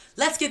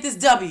Let's get this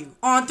W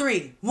on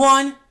three.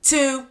 1,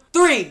 2,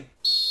 3.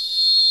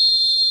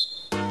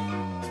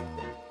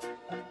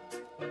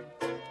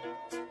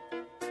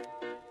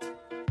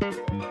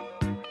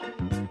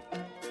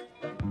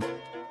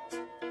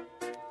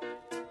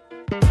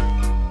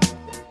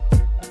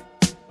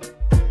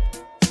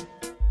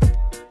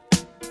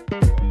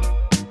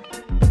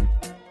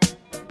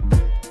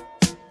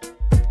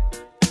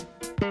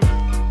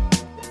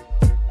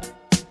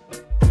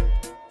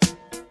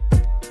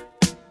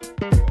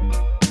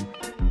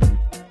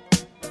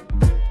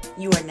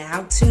 You are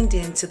now tuned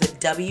in to the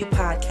W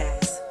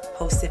Podcast,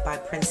 hosted by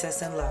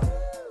Princess and Love.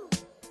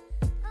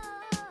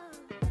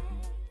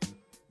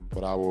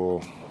 But I will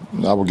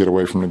get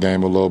away from the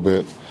game a little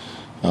bit.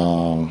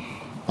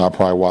 I'll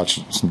probably watch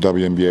some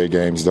WNBA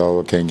games, though.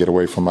 I can't get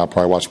away from it.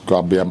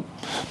 I'll be at my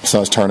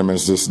son's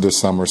tournaments this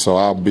summer, so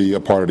I'll be a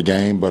part of the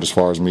game. But as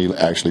far as me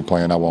actually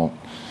playing, I won't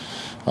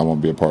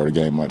be a part of the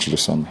game much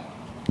this summer.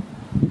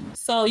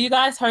 So you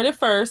guys heard it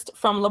first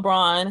from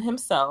LeBron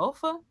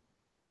himself.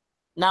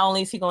 Not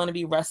only is he going to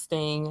be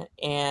resting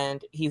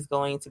and he's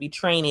going to be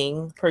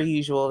training per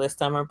usual this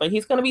summer, but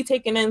he's going to be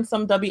taking in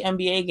some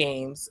WNBA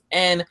games.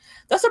 And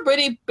that's a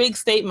pretty big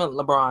statement,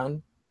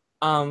 LeBron.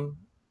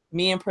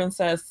 Me and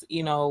Princess,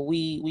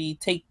 we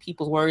take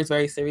people's words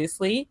very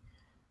seriously.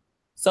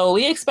 So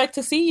we expect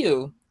to see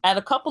you at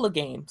a couple of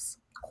games,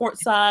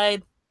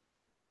 courtside,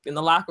 in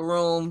the locker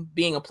room,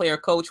 being a player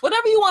coach,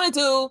 whatever you want to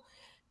do.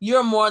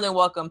 You're more than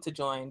welcome to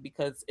join,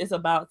 because it's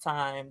about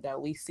time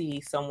that we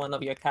see someone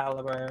of your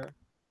caliber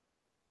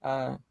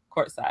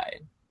courtside.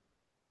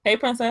 Hey,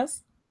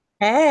 Princess.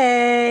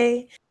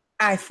 Hey.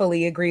 I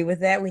fully agree with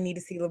that. We need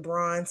to see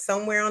LeBron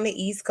somewhere on the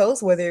East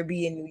Coast, whether it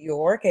be in New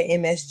York at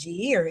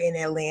MSG or in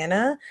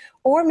Atlanta,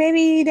 or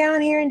maybe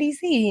down here in DC.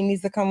 He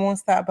needs to come on,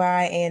 stop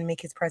by, and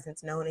make his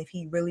presence known if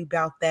he really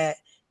about that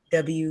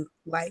W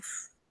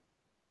life.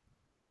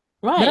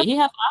 Right. He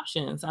has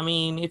options. I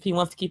mean, if he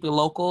wants to keep it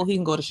local, he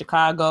can go to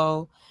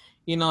Chicago.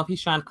 If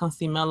he's trying to come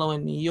see Melo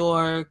in New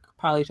York,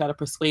 probably try to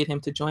persuade him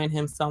to join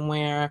him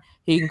somewhere.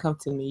 He can come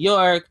to New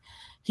York.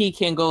 He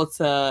can go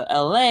to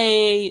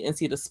LA and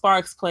see the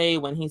Sparks play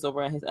when he's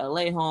over at his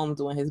LA home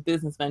doing his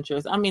business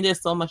ventures. I mean,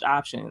 there's so much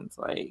options.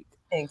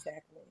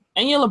 Exactly.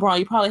 And you're LeBron,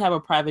 you probably have a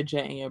private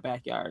jet in your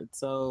backyard.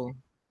 So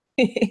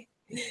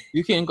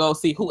you can go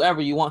see whoever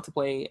you want to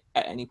play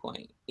at any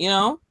point, He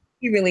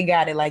really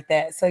got it like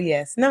that. So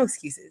yes, no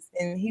excuses.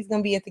 And he's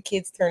going to be at the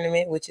kids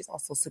tournament, which is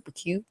also super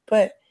cute.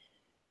 But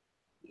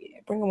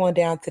yeah, bring him on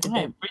down to the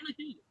right,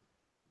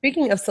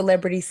 Speaking of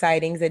celebrity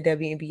sightings at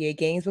WNBA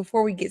games,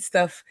 before we get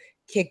stuff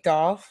kicked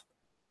off,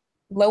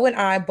 Lo and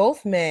I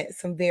both met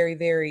some very,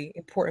 very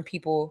important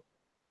people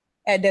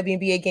at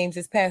WNBA games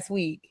this past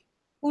week.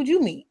 Who'd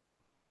you meet?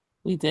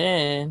 We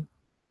did.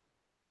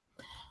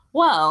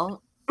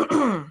 Well,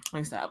 let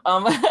me stop.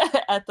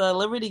 At the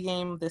Liberty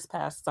game this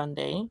past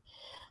Sunday,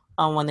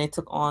 when they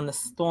took on the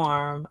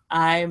Storm,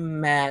 I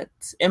met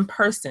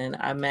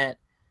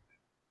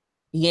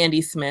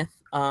Yandy Smith.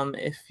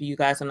 If you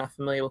guys are not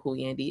familiar with who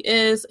Yandy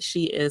is,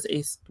 she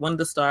is one of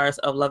the stars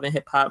of Love and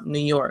Hip Hop New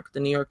York,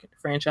 the New York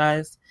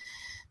franchise.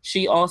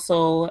 She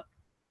also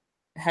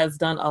has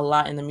done a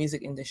lot in the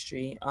music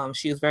industry.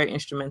 She was very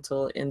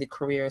instrumental in the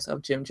careers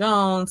of Jim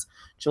Jones,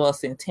 Joel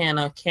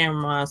Santana,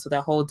 Cameron, so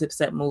that whole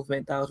Dipset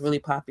movement that was really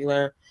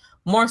popular,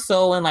 more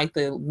so in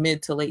the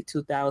mid to late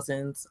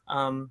 2000s.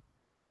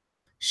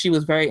 She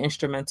was very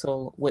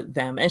instrumental with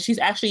them. And she's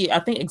actually, I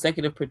think,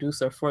 executive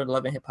producer for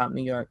Love and Hip Hop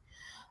New York.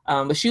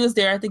 But she was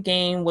there at the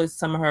game with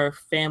some of her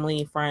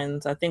family,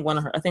 friends. I think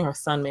her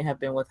son may have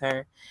been with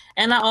her.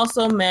 And I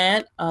also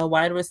met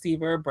wide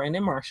receiver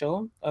Brandon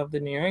Marshall of the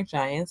New York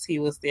Giants. He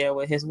was there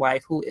with his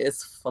wife, who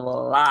is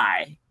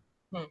fly,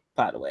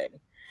 by the way.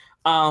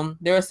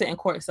 They were sitting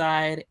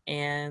courtside,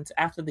 and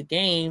after the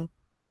game,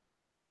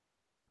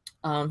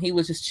 he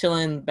was just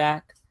chilling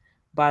back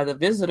by the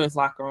visitors'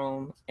 locker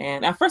room.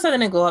 And at first I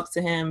didn't go up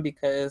to him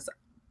because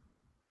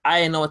I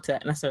didn't know what to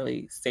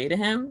necessarily say to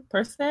him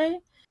per se.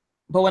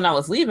 But when I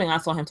was leaving, I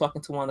saw him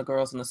talking to one of the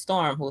girls in the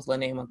Storm, who was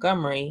Lene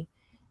Montgomery.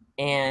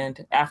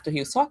 And after he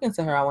was talking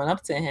to her, I went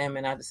up to him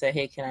and I just said,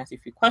 hey, can I ask you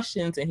a few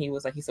questions? And he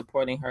was like, he's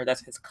supporting her.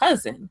 That's his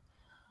cousin.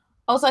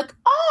 I was like,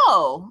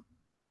 oh,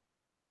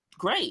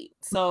 great.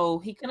 So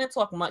he couldn't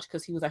talk much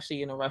because he was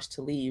actually in a rush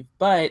to leave.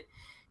 But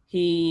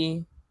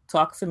he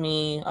talked to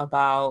me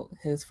about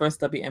his first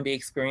WNBA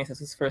experience as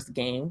his first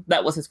game.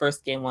 That was his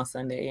first game on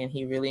Sunday, and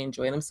he really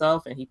enjoyed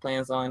himself, and he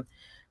plans on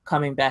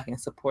coming back and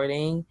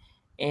supporting.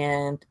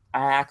 And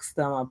I asked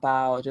them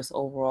about just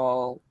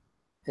overall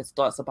his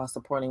thoughts about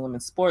supporting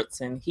women's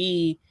sports, and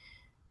the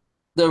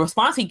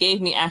response he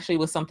gave me actually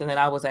was something that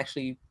I was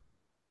actually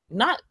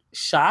not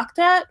shocked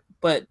at,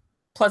 but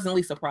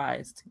pleasantly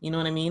surprised. You know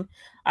what I mean?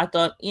 I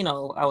thought,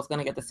 I was going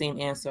to get the same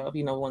answer of,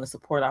 we want to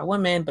support our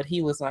women, but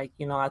he was like,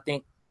 I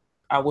think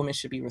our women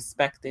should be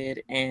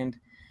respected, and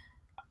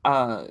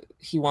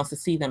he wants to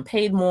see them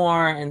paid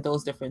more and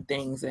those different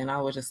things. And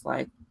I was just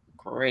like,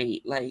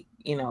 great.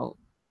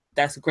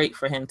 That's great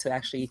for him to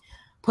actually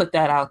put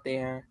that out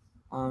there,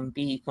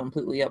 be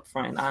completely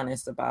upfront and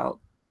honest about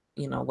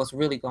what's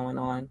really going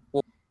on,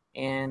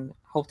 and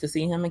hope to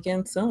see him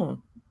again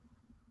soon.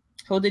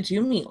 Who did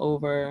you meet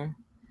over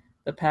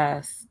the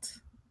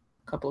past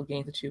couple of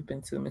games that you've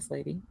been to, Miss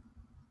Lady?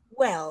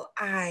 Well,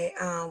 I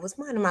was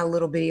minding my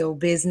little bitty old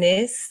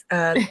business.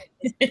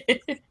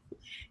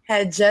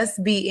 Had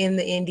just beaten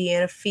the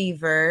Indiana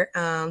Fever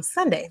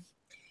Sunday.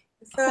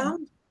 So,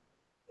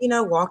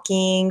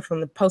 walking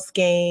from the post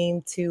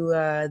game to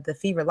the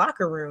Fever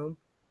locker room,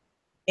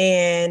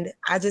 and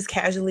I just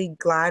casually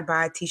glide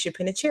by Tisha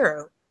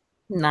Penicheiro.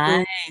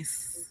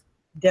 Nice.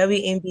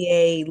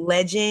 WNBA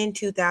legend,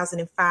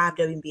 2005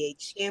 WNBA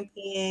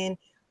champion,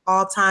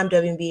 all-time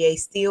WNBA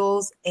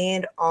steals,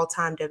 and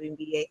all-time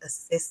WNBA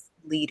assist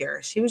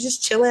leader. She was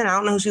just chilling. I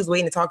don't know who she was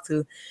waiting to talk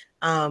to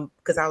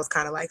because I was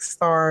kind of like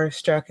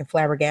starstruck and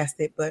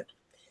flabbergasted. But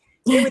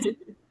it was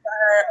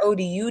her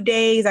ODU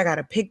days. I got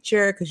a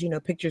picture because,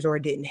 pictures or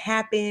it didn't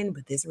happen,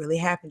 but this really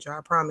happened, y'all,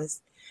 I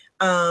promise.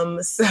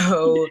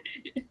 So...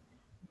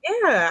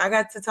 yeah, I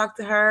got to talk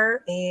to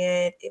her,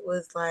 and it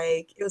was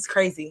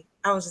crazy.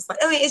 I was just like,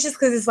 it's just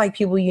because it's like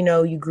people,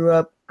 you grew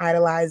up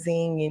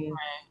idolizing, and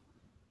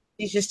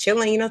she's just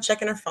chilling,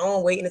 checking her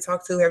phone, waiting to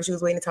talk to whoever she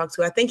was waiting to talk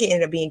to. I think it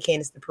ended up being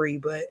Candice Dupree,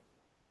 but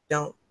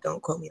don't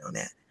quote me on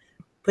that.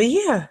 But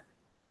yeah,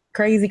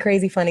 crazy,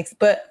 fun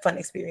experience.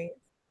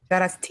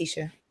 Shout out to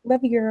Tisha. Love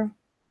you, girl.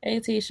 Hey,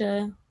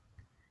 Tisha.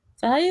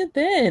 So how you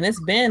been?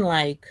 It's been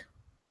like...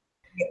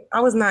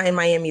 I was not in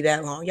Miami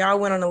that long. Y'all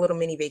went on a little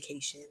mini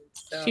vacation.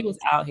 So. She was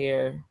out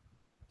here.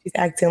 She's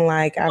acting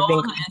like I've been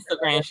on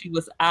Instagram. She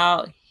was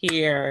out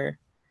here.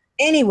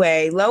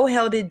 Anyway, Lo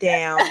held it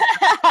down.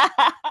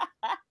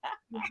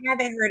 If you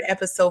haven't heard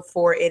episode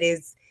 4, it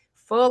is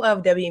full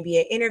of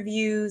WNBA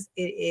interviews.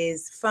 It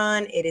is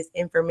fun. It is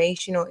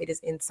informational. It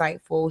is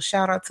insightful.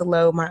 Shout out to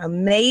Lo, my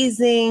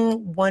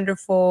amazing,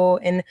 wonderful,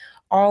 and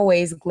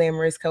always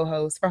glamorous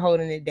co-host, for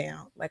holding it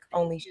down like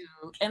only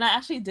you. And I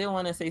actually did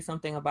want to say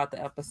something about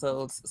the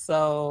episodes.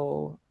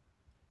 So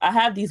I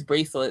have these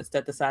bracelets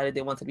that decided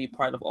they want to be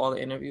part of all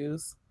the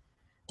interviews.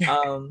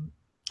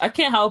 I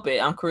can't help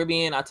it. I'm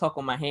Caribbean. I talk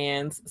with my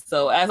hands.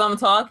 So as I'm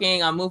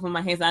talking, I'm moving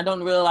my hands, and I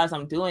don't realize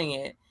I'm doing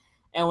it.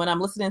 And when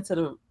I'm listening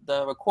to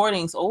the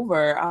recordings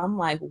over, I'm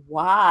like,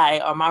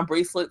 why are my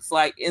bracelets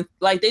like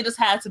they just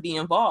had to be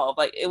involved?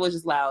 Like, it was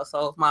just loud.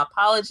 So my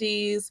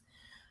apologies.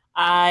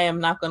 I am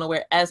not going to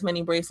wear as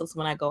many bracelets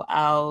when I go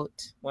out,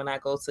 when I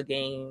go to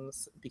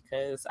games,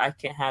 because I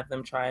can't have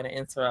them trying to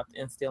interrupt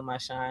and steal my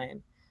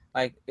shine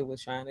like it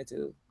was trying to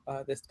do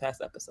this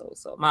past episode.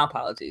 So my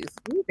apologies.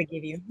 We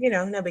forgive you.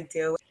 No big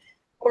deal.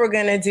 What we're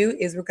going to do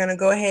is we're going to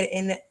go ahead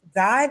and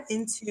dive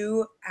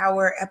into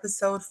our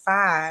episode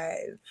 5.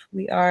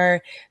 We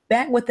are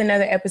back with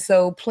another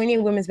episode, plenty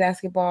of women's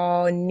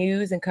basketball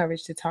news and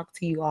coverage to talk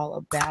to you all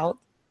about.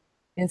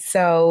 And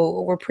so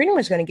what we're pretty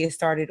much going to get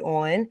started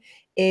on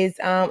is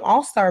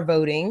All-Star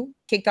voting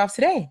kicked off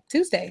today,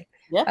 Tuesday,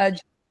 June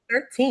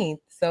 13th.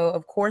 So,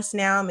 of course,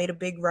 now made a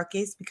big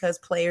ruckus because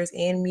players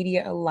and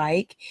media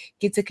alike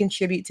get to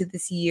contribute to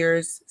this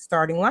year's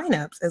starting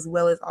lineups, as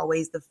well as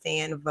always the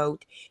fan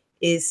vote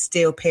is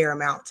still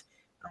paramount.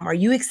 Are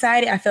you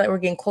excited? I feel like we're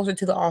getting closer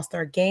to the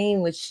All-Star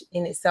game, which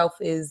in itself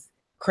is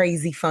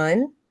crazy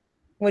fun.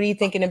 What are you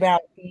thinking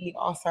about the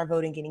All-Star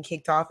voting getting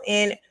kicked off?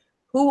 And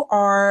who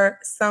are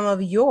some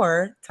of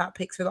your top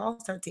picks for the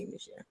All-Star team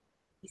this year,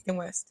 East and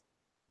West?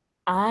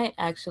 I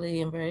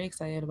actually am very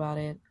excited about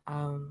it.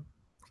 I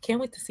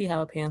can't wait to see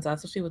how it pans out,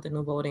 especially with the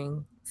new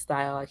voting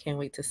style. I can't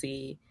wait to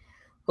see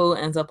who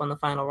ends up on the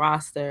final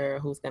roster,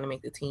 who's going to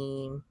make the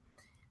team.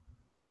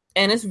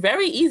 And it's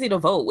very easy to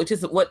vote, which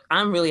is what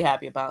I'm really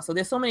happy about. So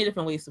there's so many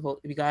different ways to vote.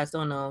 If you guys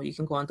don't know, you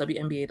can go on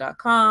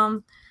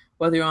WNBA.com,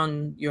 whether you're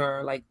on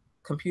your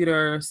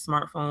computer,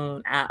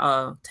 smartphone,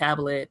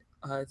 tablet.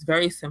 It's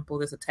very simple.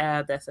 There's a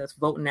tab that says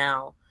Vote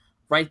Now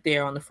right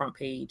there on the front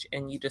page.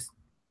 And you just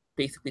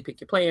basically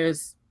pick your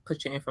players,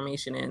 put your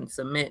information in,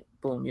 submit,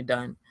 boom, you're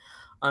done.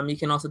 You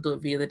can also do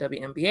it via the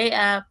WNBA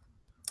app,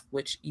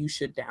 which you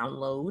should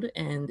download.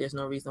 And there's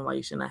no reason why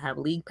you should not have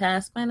League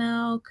Pass by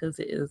now, because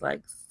it is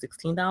like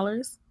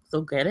 $16.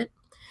 So get it.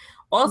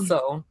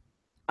 Also,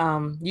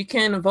 you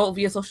can vote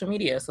via social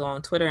media. So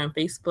on Twitter and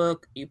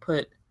Facebook,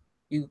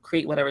 you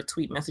create whatever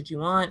tweet message you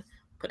want,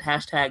 put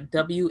hashtag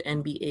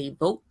WNBA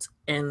vote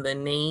and the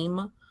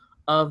name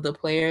of the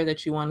player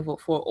that you want to vote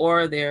for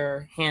or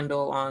their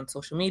handle on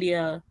social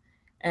media.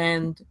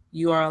 And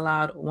you are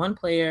allowed one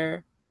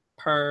player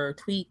per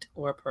tweet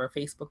or per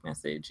Facebook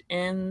message.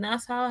 And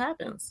that's how it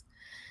happens.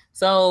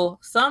 So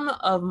some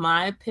of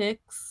my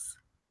picks.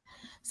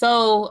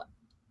 So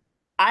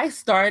I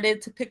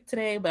started to pick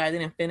today, but I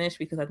didn't finish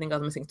because I think I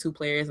was missing 2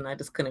 players and I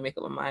just couldn't make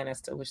up my mind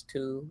as to which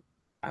 2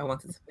 I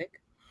wanted to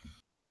pick.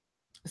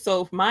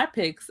 So for my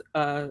picks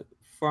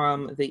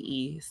from the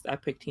East, I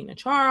picked Tina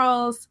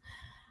Charles.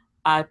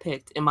 I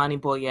picked Imani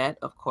Boyette,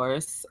 of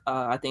course.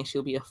 I think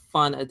she'll be a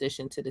fun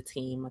addition to the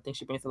team. I think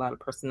she brings a lot of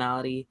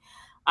personality.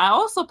 I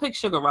also picked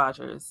Sugar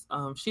Rogers.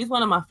 She's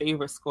one of my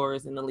favorite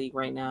scorers in the league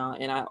right now,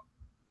 and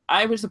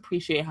I just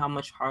appreciate how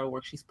much hard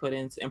work she's put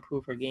in to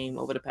improve her game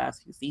over the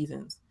past few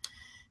seasons.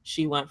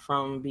 She went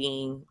from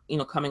being,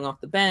 coming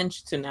off the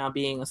bench to now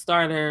being a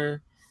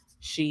starter.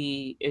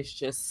 She is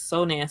just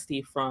so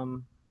nasty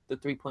from the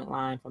 3-point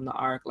line, from the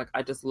arc. Like,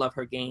 I just love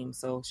her game.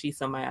 So she's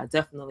somebody I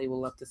definitely would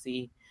love to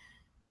see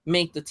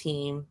make the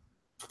team.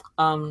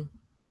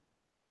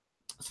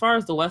 As far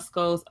as the West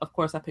goes, of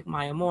course, I picked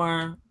Maya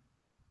Moore.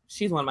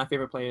 She's one of my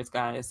favorite players,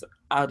 guys.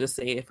 I'll just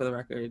say it for the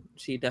record.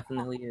 She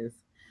definitely is.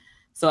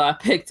 So I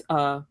picked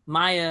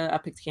Maya. I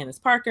picked Candace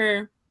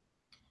Parker.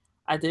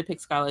 I did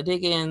pick Skylar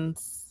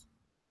Diggins.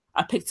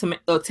 I picked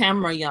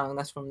Tamara Young.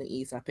 That's from the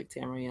East. I picked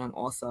Tamara Young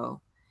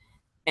also.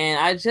 And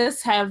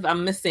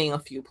I'm missing a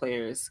few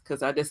players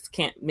because I just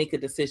can't make a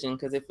decision,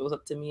 because if it was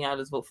up to me, I'd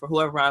just vote for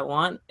whoever I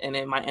want, and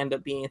it might end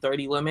up being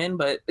 30 women,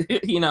 but,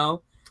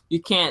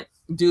 you can't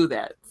do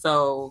that.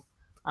 So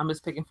I'm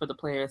just picking for the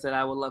players that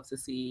I would love to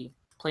see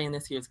play in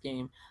this year's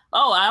game.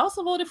 Oh, I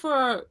also voted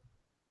for,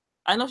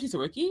 I know she's a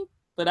rookie,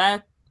 but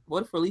I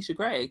voted for Alicia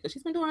Gray because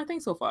she's been doing her thing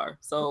so far.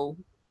 So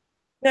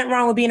nothing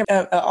wrong with being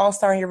an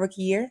all-star in your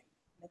rookie year.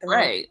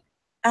 Right.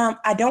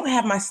 I don't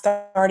have my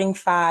starting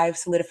 5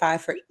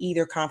 solidified for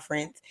either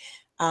conference,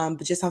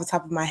 but just off the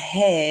top of my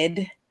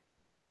head,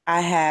 I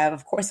have,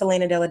 of course,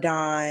 Elena Delle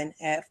Donne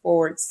at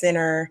forward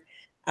center.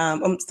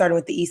 I'm starting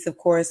with the East, of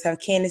course. I have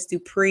Candice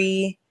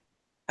Dupree.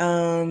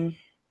 Point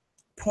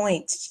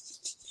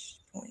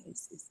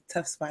is a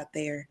tough spot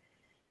there.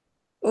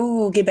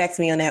 Ooh, get back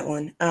to me on that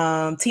one.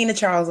 Tina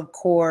Charles, of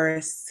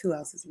course. Who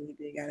else is really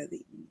big out of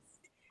the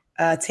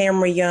East?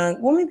 Tamara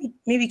Young. Well,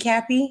 maybe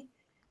Cappy.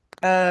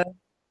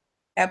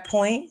 At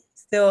point,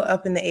 still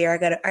up in the air. I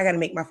gotta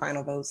make my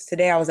final votes.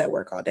 Today I was at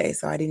work all day,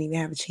 so I didn't even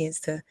have a chance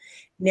to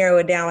narrow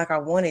it down like I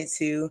wanted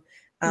to.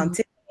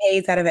 Tiffany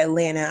Hayes out of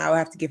Atlanta, I would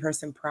have to give her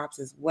some props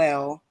as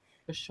well.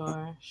 For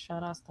sure.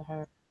 Shout outs to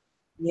her.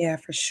 Yeah,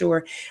 for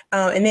sure.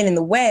 And then in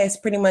the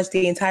West, pretty much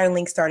the entire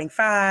Link starting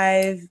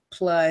 5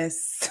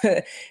 plus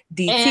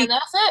DT. And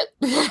that's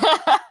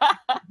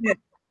it.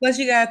 Plus,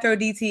 you got to throw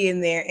DT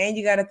in there, and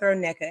you got to throw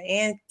NECA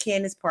and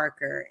Candace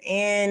Parker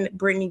and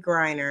Brittany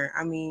Griner.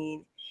 I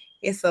mean,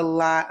 it's a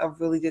lot of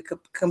really good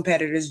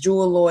competitors.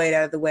 Jewel Lloyd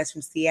out of the West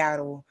from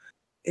Seattle.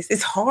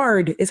 It's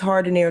hard. It's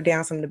hard to narrow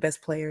down some of the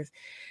best players.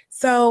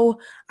 So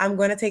I'm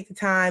going to take the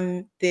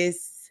time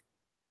this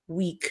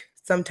week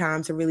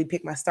sometime to really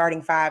pick my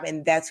starting 5,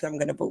 and that's who I'm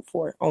going to vote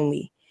for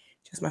only.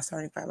 Just my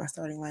starting 5, my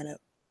starting lineup.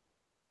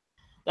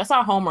 That's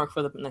our homework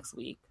for the next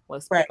week.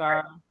 Let's pick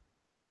our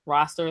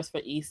rosters for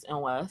East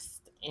and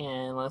West,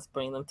 and let's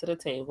bring them to the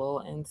table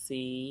and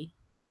see.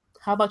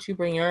 How about you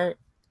bring your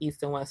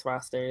East and West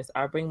rosters?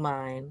 I bring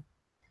mine,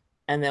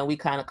 and then we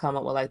kind of come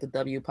up with like the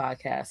W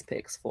podcast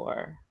picks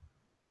for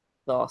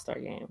the All-Star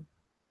game.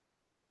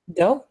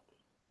 Dope.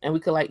 And we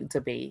could like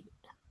debate.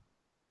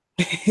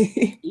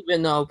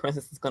 Even though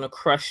Princess is gonna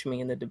crush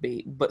me in the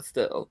debate, but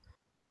still.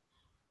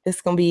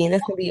 That's gonna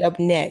be up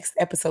next,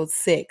 episode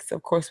 6.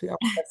 Of course, we all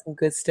have some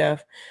good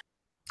stuff.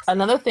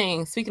 Another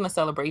thing, speaking of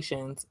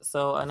celebrations,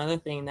 so another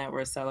thing that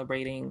we're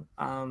celebrating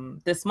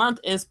this month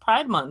is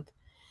Pride Month.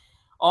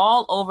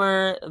 All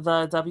over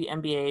the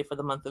WNBA for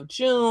the month of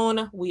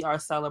June, we are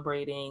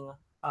celebrating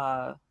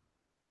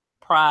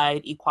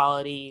pride,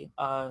 equality,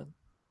 the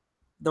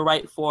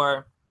right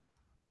for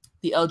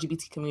the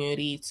LGBT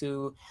community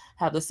to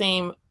have the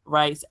same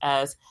rights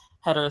as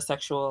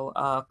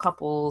heterosexual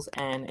couples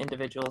and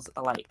individuals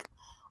alike.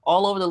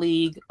 All over the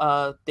league,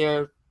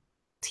 their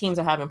teams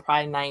are having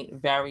Pride Night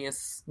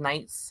various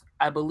nights.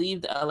 I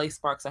believe the LA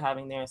Sparks are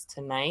having theirs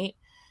tonight.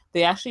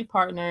 They actually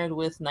partnered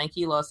with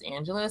Nike Los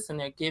Angeles, and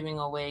they're giving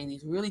away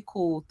these really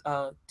cool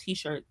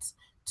t-shirts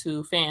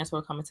to fans who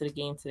are coming to the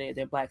game today.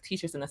 They're black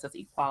t-shirts, and that says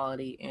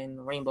equality in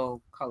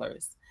rainbow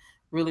colors.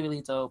 Really,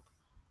 really dope.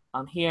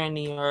 Here in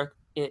New York,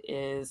 it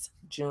is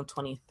June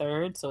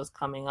 23rd, so it's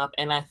coming up.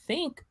 And I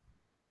think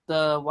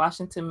the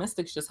Washington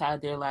Mystics just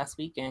had their last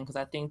weekend, because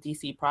I think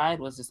DC Pride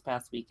was this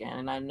past weekend.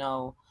 And I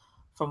know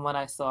from what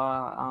I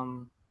saw,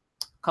 a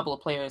couple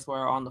of players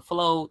were on the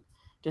float,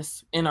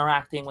 just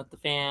interacting with the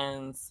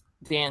fans,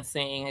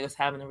 dancing, and just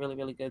having a really,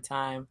 really good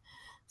time.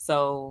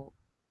 So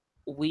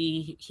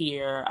we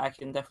here, I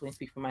can definitely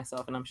speak for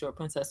myself, and I'm sure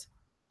Princess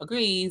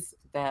agrees,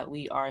 that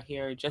we are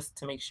here just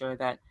to make sure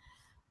that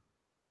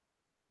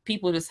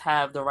people just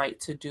have the right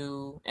to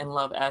do and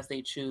love as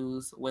they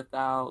choose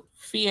without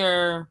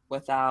fear,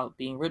 without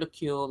being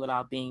ridiculed,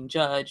 without being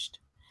judged.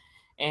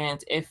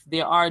 And if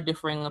there are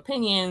differing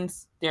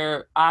opinions,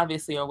 there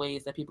obviously are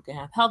ways that people can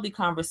have healthy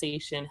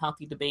conversation,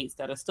 healthy debates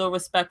that are still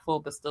respectful,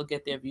 but still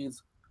get their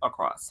views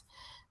across.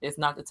 It's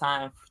not the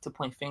time to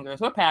point fingers.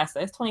 We're past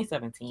that. It's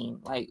 2017.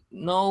 Like,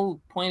 no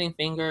pointing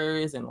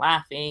fingers and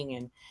laughing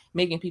and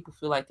making people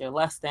feel like they're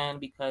less than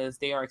because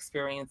they are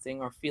experiencing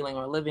or feeling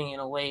or living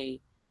in a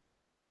way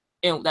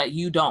that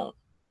you don't.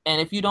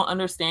 And if you don't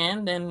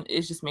understand, then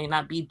it may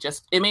not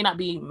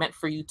be meant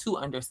for you to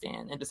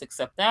understand, and just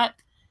accept that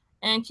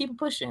and keep it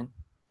pushing.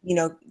 You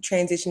know,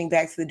 transitioning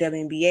back to the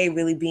WNBA,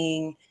 really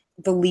being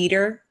the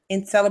leader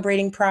in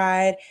celebrating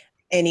pride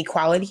and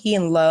equality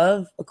and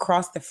love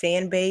across the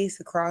fan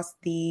base, across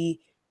the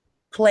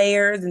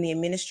players and the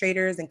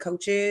administrators and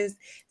coaches.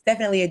 It's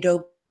definitely a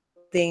dope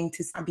thing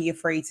to not be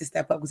afraid to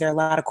step up, because there are a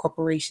lot of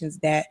corporations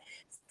that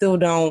still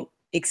don't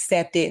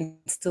accept it and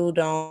still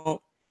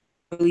don't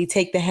really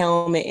take the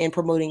helm in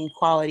promoting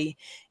equality.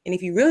 And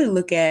if you really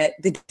look at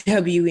the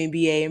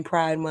WNBA and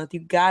Pride Month, you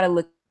got to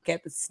look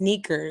at the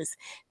sneakers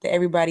that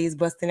everybody is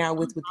busting out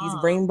with these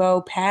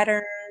rainbow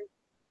patterns.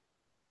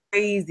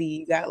 Crazy.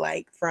 You got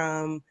like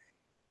from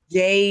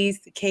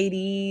J's to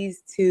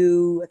KD's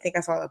to, I think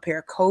I saw a pair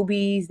of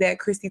Kobe's that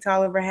Christy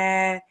Tolliver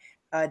had.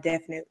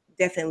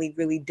 Definitely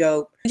really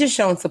dope. Just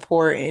showing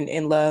support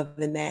and love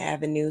in that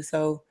avenue.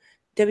 So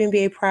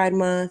WNBA Pride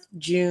Month,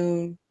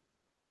 June.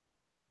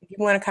 If you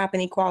want to cop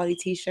an equality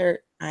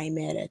t-shirt, I ain't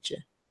mad at you.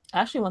 I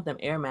actually want them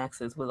Air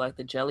Maxes with like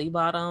the jelly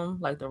bottom,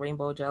 like the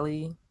rainbow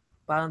jelly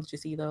bottoms. Did you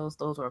see those?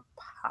 Those were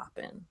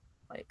popping.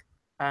 Like,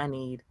 I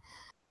need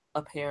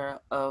a pair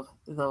of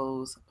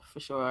those for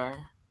sure.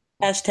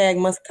 Hashtag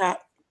must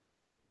cop.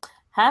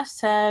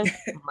 Hashtag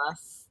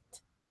must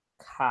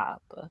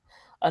cop.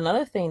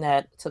 Another thing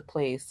that took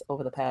place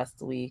over the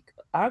past week,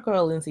 our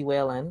girl Lindsay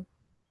Whalen,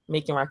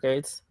 making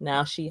records.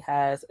 Now she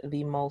has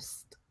the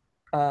most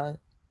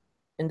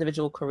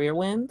individual career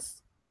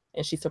wins,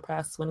 and she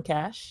surpassed Swin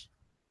Cash.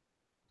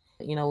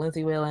 You know,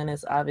 Lindsay Whalen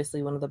is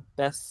obviously one of the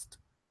best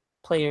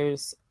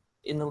players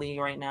in the league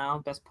right now,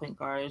 best point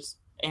guards.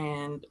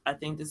 And I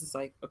think this is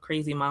like a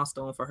crazy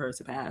milestone for her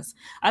to pass.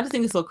 I just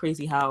think it's so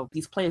crazy how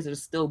these players are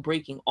still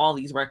breaking all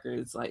these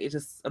records. Like, it's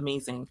just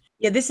amazing.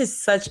 Yeah, this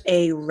is such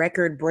a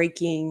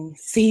record-breaking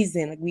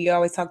season. Like, we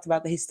always talked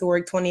about the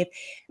historic 20th,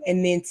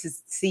 and then to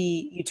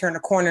see you turn a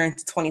corner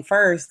into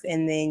 21st,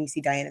 and then you see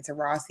Diana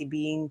Taurasi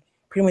being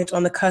pretty much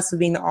on the cusp of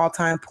being the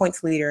all-time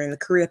points leader and the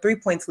career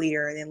 3-point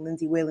leader, and then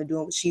Lindsay Whalen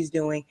doing what she's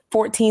doing.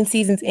 14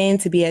 seasons in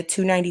to be at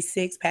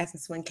 296, passing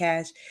Swin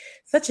Cash.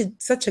 Such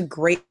a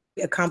great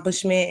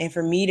accomplishment, and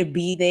for me to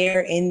be there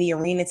in the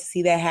arena to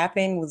see that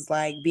happen was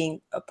like being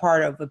a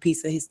part of a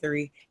piece of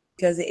history,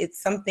 because it's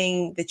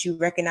something that you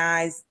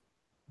recognize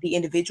the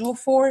individual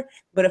for,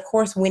 but of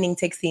course winning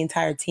takes the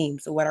entire team.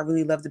 So what I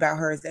really loved about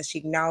her is that she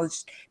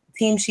acknowledged the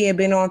team she had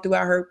been on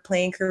throughout her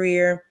playing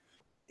career,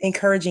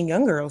 encouraging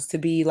young girls to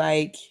be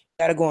like, you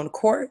got to go on the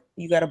court,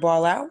 you got to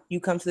ball out, you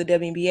come to the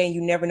WNBA, and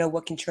you never know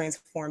what can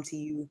transform to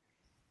you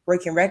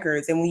breaking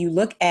records. And when you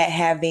look at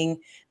having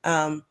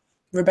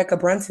Rebecca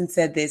Brunson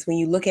said this, when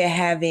you look at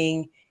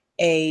having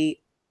a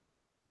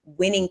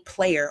winning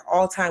player,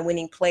 all-time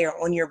winning player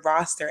on your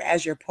roster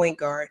as your point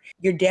guard,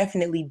 you're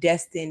definitely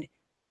destined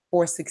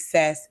for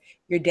success.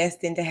 You're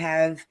destined to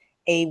have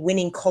a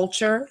winning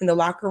culture in the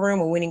locker room,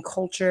 a winning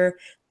culture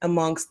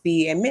amongst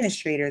the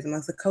administrators,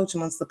 amongst the coach,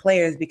 amongst the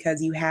players, because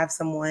you have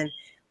someone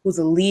who's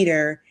a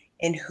leader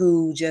and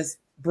who just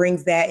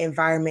brings that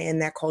environment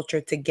and that culture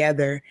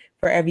together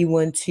for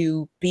everyone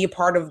to be a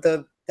part of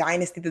the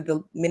dynasty that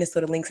the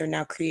Minnesota Lynx are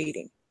now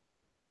creating.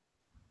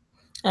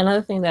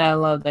 Another thing that I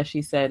love that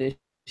she said is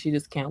she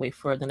just can't wait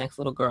for the next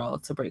little girl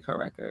to break her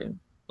record.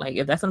 Like,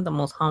 if that's not the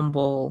most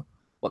humble,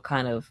 what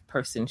kind of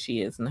person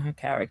she is and her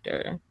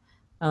character,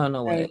 I don't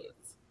know what it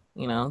is.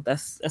 You know,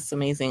 that's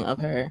amazing of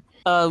her.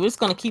 We're just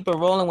going to keep it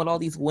rolling with all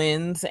these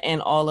wins and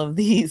all of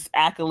these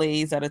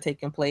accolades that are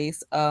taking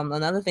place.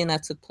 Another thing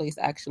that took place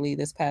actually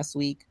this past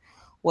week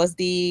was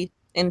the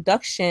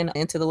induction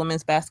into the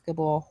Women's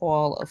Basketball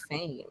Hall of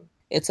Fame.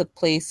 It took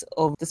place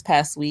over this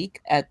past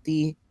week at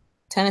the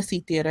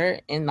Tennessee Theater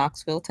in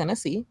Knoxville,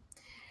 Tennessee,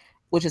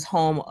 which is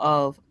home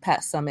of Pat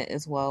Summitt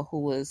as well,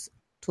 who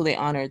they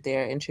honored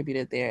there and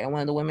tributed there. And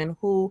one of the women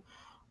who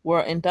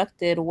were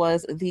inducted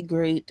was the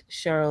great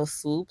Sheryl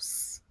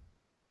Swoopes.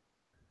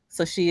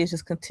 So she is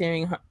just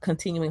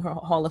continuing her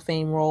Hall of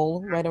Fame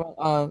role. Right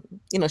around,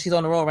 she's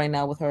on a roll right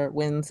now with her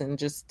wins and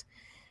just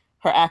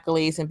her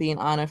accolades and being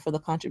honored for the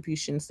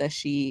contributions that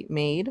she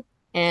made.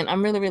 And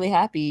I'm really, really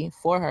happy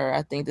for her.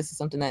 I think this is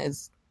something that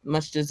is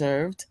much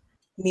deserved.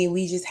 I mean,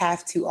 we just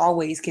have to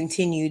always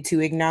continue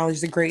to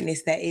acknowledge the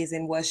greatness that is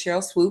and was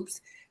Sheryl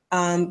Swoopes,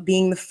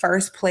 being the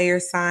first player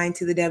signed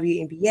to the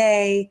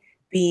WNBA,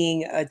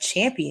 being a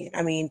champion.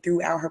 I mean,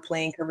 throughout her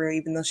playing career,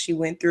 even though she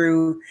went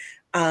through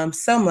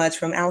so much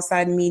from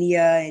outside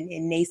media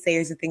and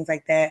naysayers and things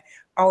like that,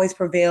 always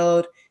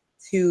prevailed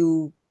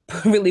to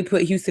really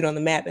put Houston on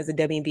the map as a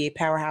WNBA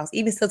powerhouse,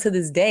 even still to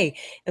this day.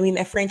 I mean,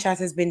 that franchise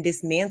has been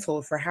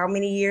dismantled for how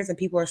many years, and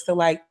people are still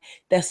like,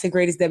 that's the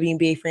greatest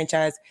WNBA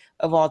franchise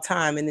of all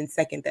time. And then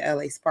second, the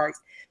LA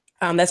Sparks.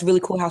 That's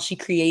really cool how she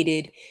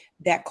created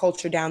that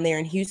culture down there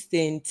in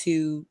Houston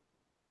to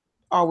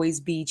always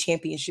be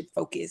championship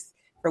focused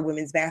for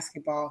women's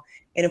basketball.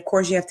 And of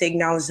course, you have to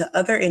acknowledge the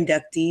other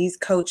inductees,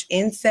 Coach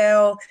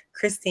Insell,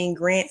 Christine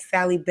Grant,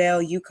 Sally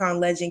Bell, UConn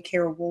legend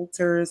Kara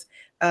Walters,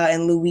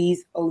 and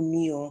Louise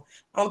O'Neill.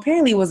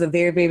 Apparently it was a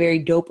very, very, very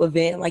dope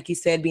event. Like you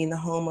said, being the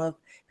home of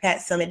Pat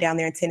Summitt down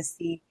there in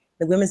Tennessee,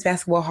 the Women's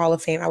Basketball Hall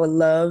of Fame. I would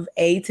love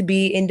A, to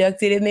be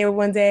inducted in there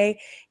one day,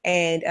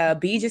 and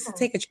B, just to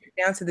take a trip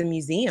down to the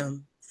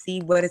museum,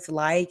 see what it's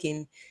like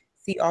and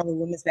see all the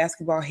women's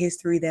basketball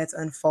history that's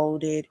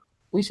unfolded.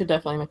 We should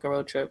definitely make a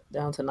road trip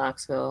down to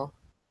Knoxville.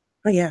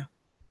 Oh, yeah.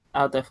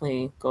 I'll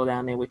definitely go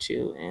down there with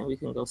you and we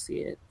can go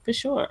see it for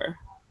sure.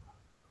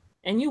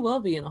 And you will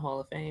be in the Hall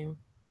of Fame.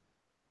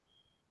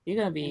 You're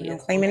going to be in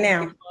claim it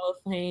now. Hall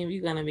of Fame.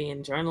 You're going to be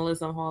in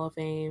Journalism Hall of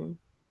Fame.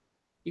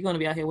 You're going to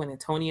be out here winning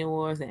Tony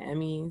Awards and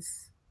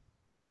Emmys.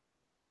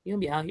 You're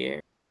going to be out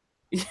here.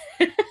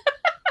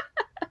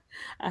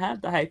 I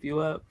have to hype you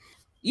up.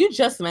 You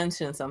just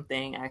mentioned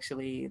something,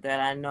 actually, that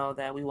I know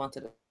that we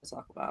wanted to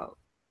talk about.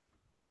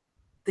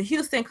 The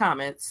Houston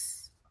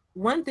Comets.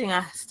 One thing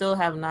I still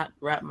have not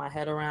wrapped my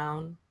head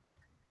around,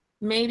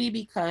 maybe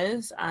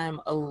because I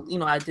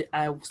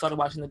started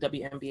watching the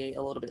WNBA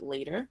a little bit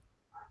later,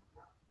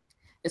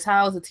 is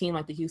how is a team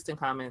like the Houston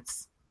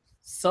Comets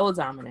so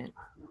dominant,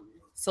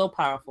 so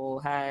powerful,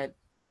 had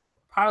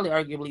probably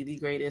arguably the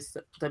greatest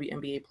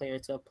WNBA player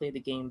to have played the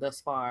game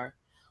thus far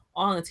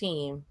on the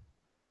team,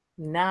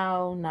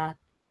 now not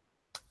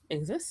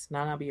exist,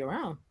 now not be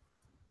around.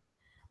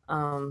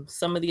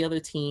 Some of the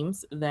other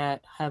teams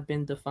that have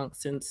been defunct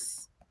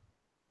since,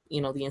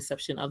 the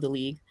inception of the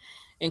league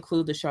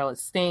include the Charlotte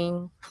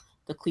Sting,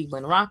 the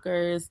Cleveland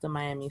Rockers, the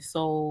Miami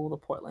Soul, the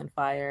Portland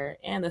Fire,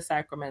 and the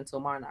Sacramento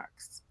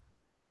Monarchs.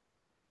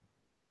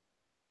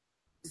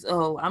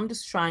 So I'm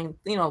just trying,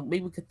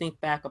 maybe we could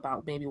think back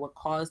about maybe what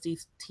caused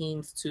these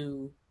teams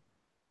to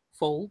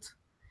fold.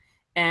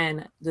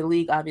 And the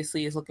league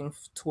obviously is looking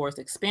towards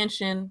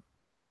expansion.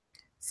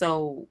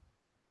 So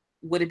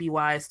would it be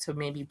wise to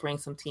maybe bring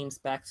some teams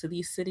back to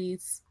these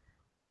cities,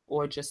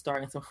 or just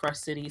start in some fresh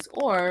cities,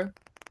 or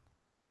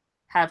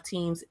have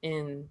teams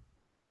in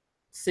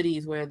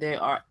cities where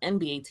there are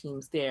NBA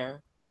teams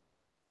there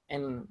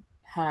and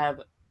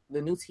have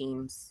the new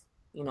teams,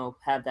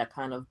 have that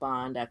kind of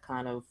bond, that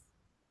kind of,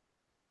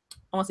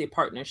 I won't say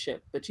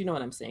partnership, but you know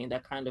what I'm saying,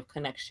 that kind of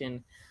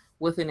connection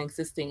with an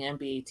existing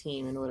NBA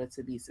team in order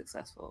to be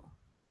successful?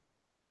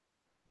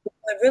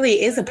 It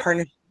really is a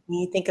partnership. When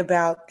you think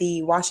about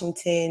the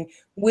Washington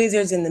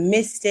Wizards and the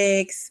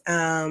Mystics,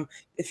 the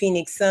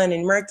Phoenix Sun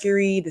and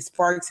Mercury, the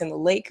Sparks and the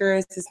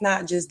Lakers, it's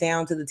not just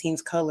down to the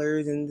team's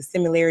colors and the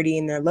similarity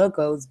in their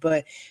logos,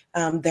 but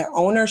their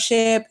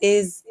ownership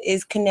is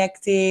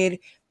connected.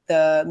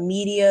 The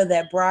media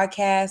that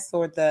broadcasts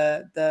or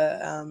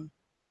the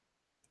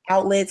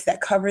outlets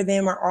that cover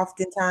them are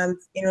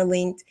oftentimes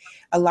interlinked.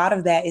 A lot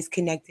of that is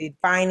connected.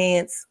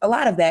 Finance, a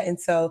lot of that. And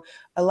so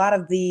a lot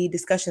of the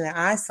discussion that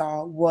I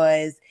saw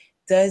was,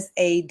 does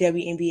a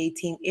WNBA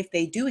team, if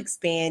they do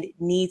expand,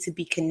 need to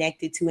be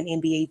connected to an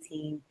NBA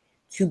team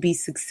to be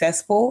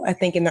successful? I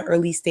think in the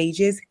early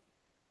stages,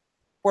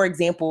 for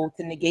example,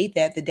 to negate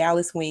that, the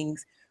Dallas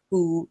Wings,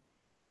 who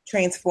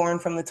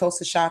transformed from the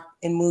Tulsa Shock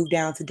and moved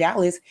down to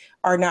Dallas,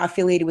 are not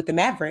affiliated with the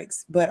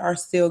Mavericks, but are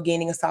still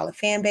gaining a solid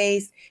fan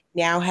base.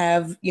 Now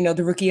have,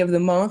 the Rookie of the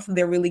Month.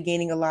 They're really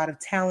gaining a lot of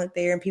talent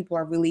there, and people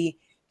are really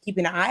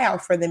keeping an eye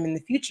out for them in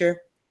the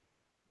future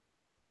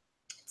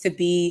to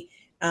be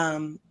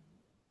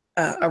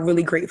a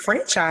really great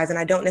franchise. And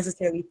I don't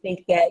necessarily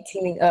think that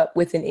teaming up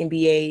with an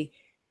NBA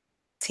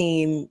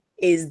team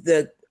is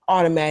the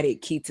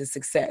automatic key to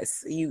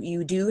success.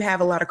 You do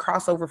have a lot of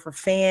crossover for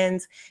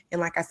fans.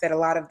 And like I said, a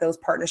lot of those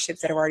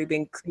partnerships that have already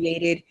been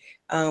created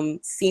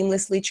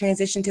seamlessly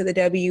transition to the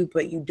W,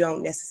 but you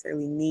don't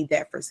necessarily need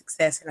that for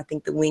success. And I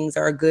think the Wings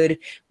are a good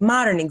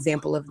modern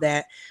example of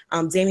that.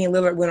 Damian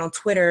Lillard went on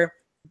Twitter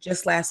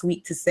just last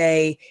week to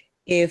say,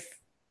 if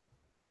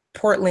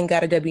Portland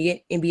got a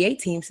WNBA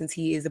team, since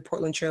he is a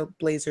Portland Trail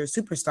Blazer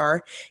superstar,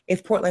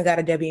 if Portland got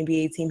a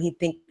WNBA team, he'd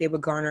think they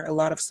would garner a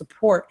lot of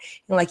support.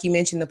 And like you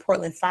mentioned, the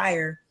Portland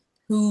Fire,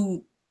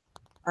 who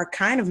are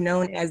kind of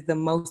known as the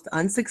most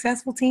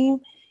unsuccessful team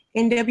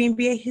in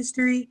WNBA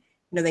history.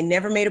 They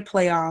never made a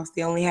playoffs.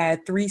 They only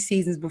had 3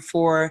 seasons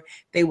before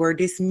they were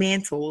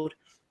dismantled.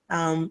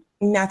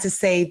 Not to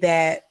say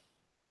that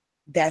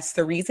that's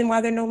the reason why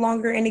they're no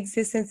longer in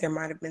existence. There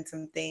might have been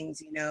some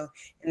things,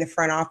 in the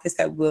front office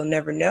that we'll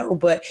never know.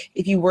 But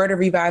if you were to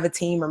revive a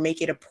team or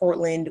make it a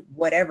Portland,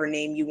 whatever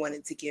name you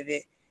wanted to give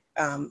it,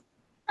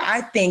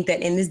 I think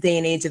that in this day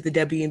and age of the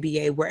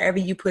WNBA, wherever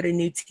you put a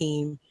new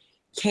team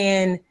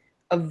can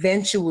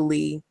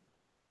eventually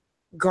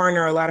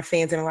garner a lot of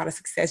fans and a lot of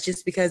success,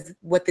 just because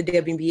what the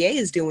WNBA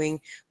is doing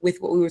with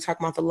what we were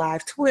talking about, the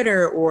live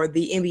Twitter or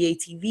the NBA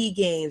TV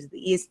games, the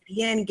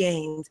ESPN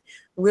games,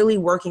 really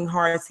working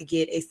hard to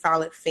get a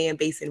solid fan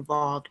base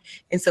involved.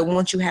 And so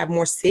once you have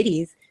more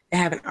cities that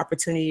have an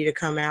opportunity to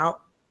come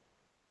out,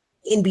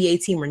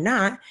 NBA team or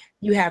not,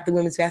 you have the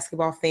women's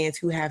basketball fans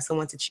who have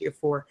someone to cheer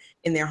for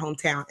in their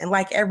hometown. And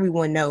like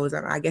everyone knows,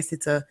 I guess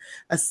it's a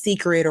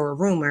secret or a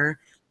rumor,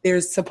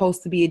 there's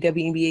supposed to be a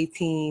WNBA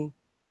team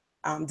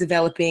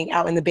developing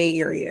out in the Bay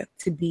Area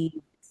to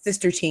be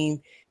sister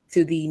team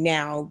to the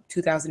now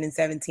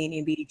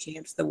 2017 NBA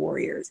champs, the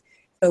Warriors.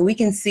 So we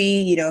can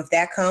see, if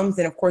that comes,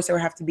 then of course there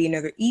will have to be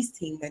another East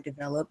team that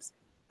develops.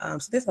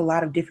 So there's a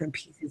lot of different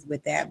pieces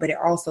with that, but it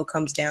also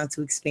comes down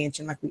to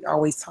expansion. Like we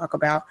always talk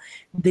about,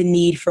 the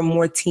need for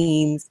more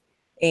teams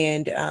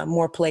and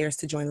more players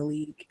to join the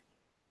league.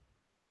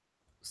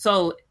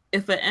 So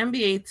if an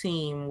NBA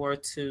team were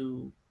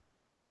to,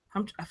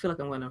 I feel like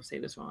I'm going to say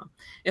this wrong.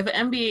 If a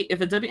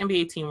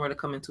WNBA team were to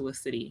come into a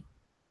city,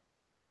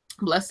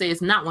 let's say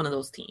it's not one of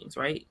those teams,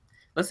 right?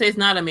 let's say it's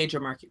not a major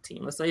market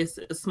team. Let's say it's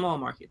a small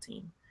market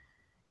team.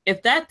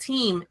 If that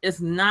team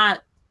is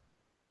not,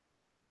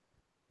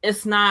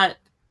 it's not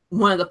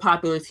one of the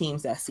popular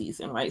teams that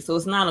season, right? So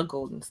it's not a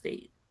Golden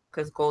State,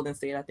 because Golden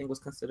State, I think, was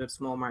considered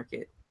small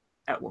market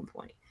at one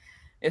point.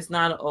 It's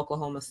not an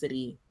Oklahoma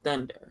City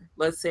Thunder.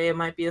 Let's say it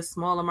might be a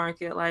smaller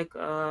market like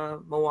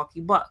Milwaukee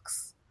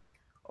Bucks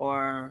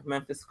or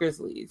Memphis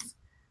Grizzlies.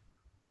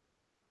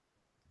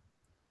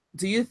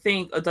 Do you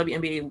think a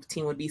WNBA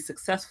team would be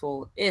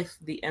successful if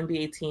the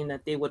NBA team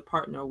that they would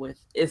partner with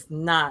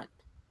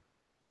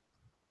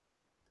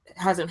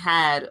hasn't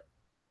had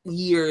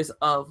years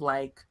of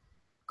like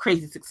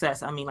crazy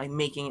success? I mean, like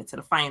making it to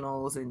the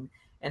finals and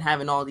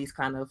having all these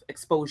kind of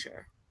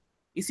exposure.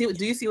 Do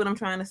you see what I'm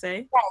trying to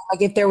say? Right.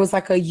 Like if there was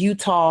like a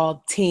Utah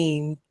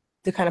team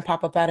to kind of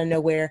pop up out of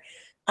nowhere.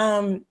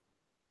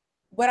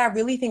 What I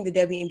really think the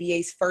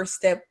WNBA's first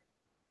step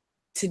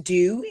to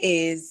do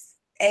is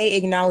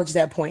acknowledge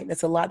that point.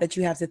 That's a lot that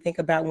you have to think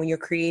about when you're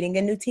creating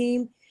a new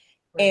team,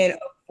 right, and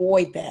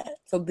avoid that.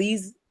 So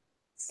these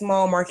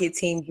small market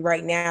teams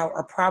right now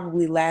are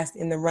probably last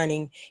in the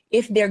running.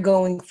 If they're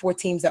going for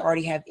teams that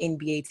already have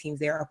NBA teams,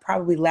 they are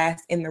probably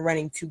last in the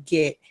running to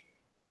get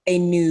a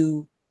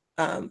new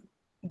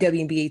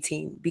WNBA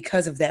team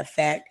because of that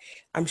fact.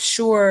 I'm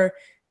sure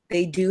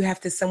they do have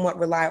to somewhat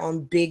rely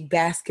on big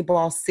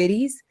basketball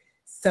cities.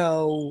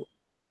 So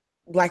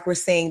like we're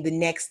saying, the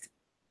next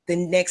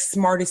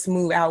smartest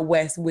move out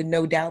west would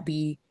no doubt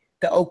be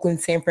the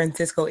Oakland, San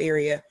Francisco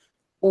area.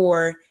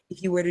 Or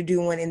if you were to do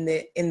one in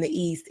the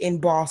East, in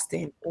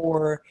Boston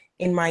or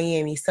in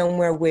Miami,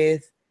 somewhere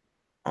with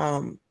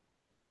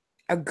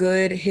a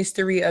good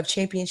history of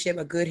championship,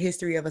 a good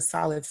history of a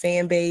solid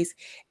fan base,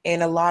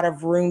 and a lot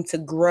of room to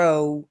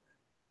grow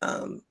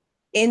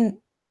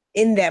in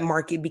that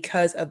market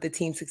because of the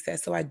team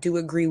success. So I do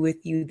agree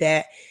with you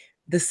that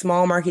the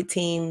small market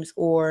teams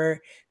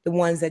or the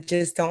ones that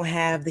just don't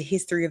have the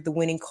history of the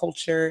winning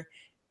culture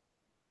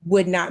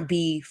would not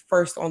be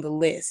first on the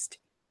list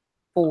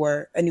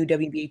for a new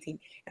WNBA team.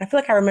 And I feel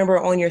like I remember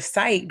on your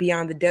site,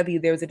 Beyond the W,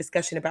 there was a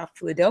discussion about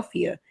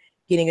Philadelphia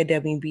getting a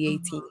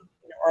WNBA team,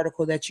 an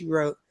article that you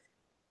wrote,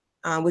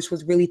 which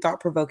was really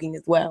thought-provoking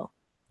as well.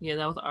 Yeah,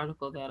 that was an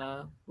article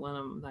that one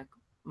of like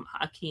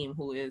Hakeem,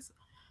 who is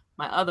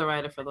my other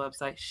writer for the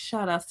website.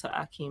 Shout out to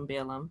Hakeem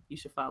Balaam. You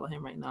should follow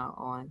him right now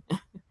on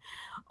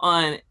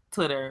on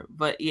Twitter.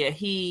 But yeah,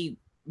 he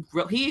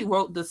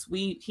wrote this.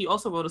 He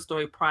also wrote a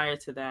story prior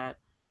to that,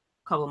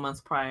 a couple of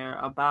months prior,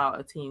 about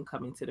a team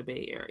coming to the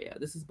Bay Area.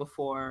 This is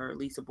before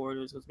Lisa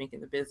Borders was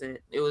making the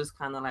visit. It was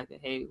kind of like,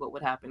 hey, what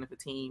would happen if a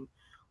team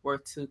were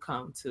to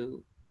come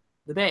to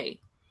the Bay?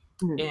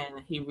 Mm-hmm.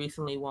 And he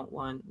recently wrote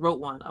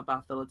one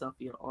about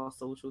Philadelphia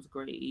also, which was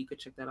great. You could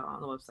check that out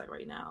on the website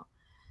right now.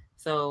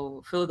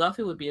 So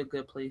Philadelphia would be a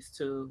good place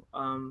to,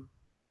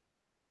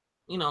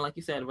 like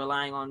you said,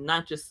 relying on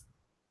not just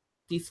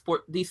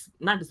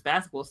not just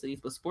basketball cities,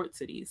 but sports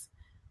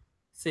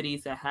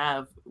cities that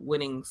have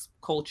winning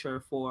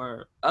culture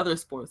for other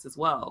sports as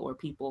well, where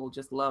people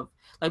just love.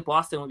 Like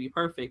Boston would be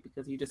perfect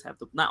because you just have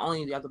not only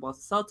do you have the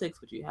Boston Celtics,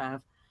 but you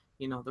have,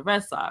 the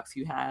Red Sox,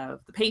 you have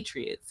the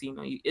Patriots.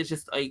 It's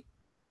just a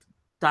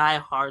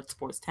die-hard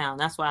sports town.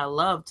 That's why I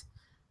loved,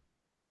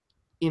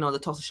 the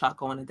Tulsa Shock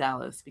going to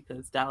Dallas,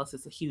 because Dallas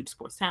is a huge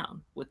sports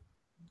town with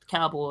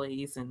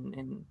Cowboys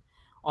and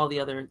all the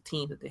other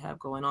teams that they have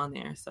going on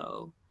there.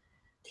 So,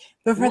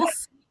 but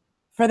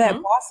for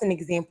that Boston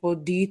example,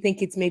 do you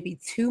think it's maybe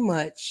too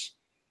much?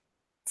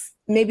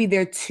 Maybe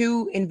they're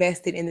too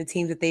invested in the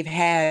teams that they've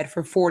had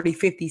for 40,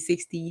 50,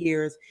 60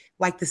 years,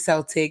 like the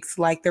Celtics,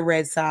 like the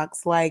Red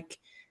Sox, like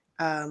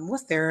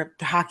what's their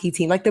hockey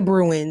team, like the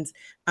Bruins,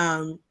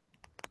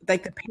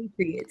 like the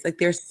Patriots. Like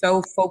they're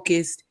so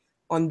focused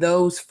on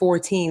those four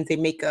teams. They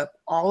make up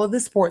all of the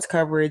sports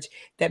coverage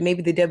that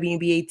maybe the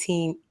WNBA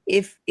team,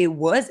 if it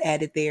was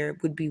added there,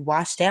 would be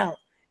washed out.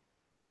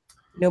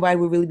 Nobody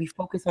would really be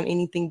focused on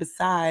anything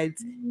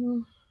besides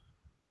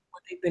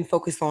what they've been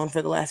focused on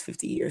for the last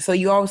 50 years. So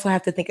you also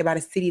have to think about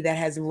a city that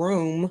has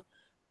room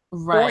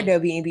for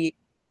WNBA,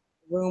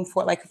 room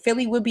for, like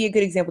Philly would be a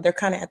good example. They're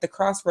kind of at the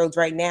crossroads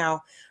right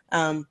now.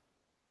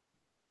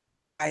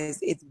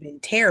 It's been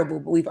terrible,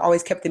 but we've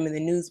always kept them in the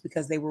news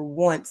because they were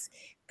once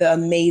the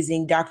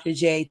amazing Dr.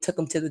 J took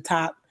them to the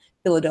top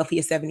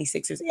Philadelphia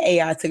 76ers.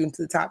 AI took them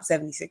to the top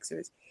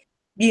 76ers.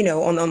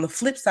 On the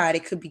flip side,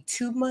 it could be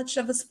too much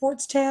of a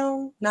sports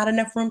town, not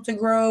enough room to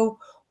grow,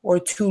 or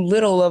too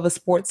little of a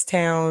sports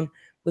town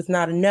with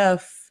not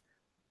enough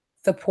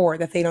support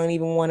that they don't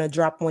even want to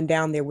drop one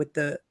down there with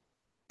the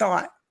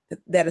thought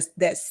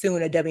that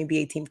soon a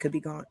WNBA team could be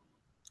gone.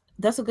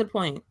 That's a good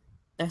point.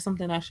 That's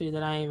something actually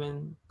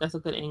that's a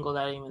good angle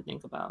that I didn't even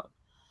think about.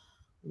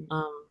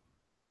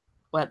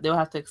 But they'll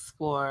have to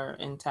explore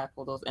and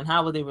tackle those. And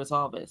how would they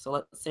resolve it? So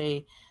let's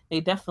say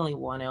they definitely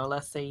want it, or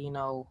let's say,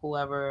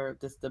 whoever,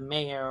 the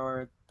mayor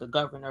or the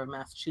governor of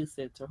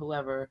Massachusetts or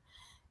whoever,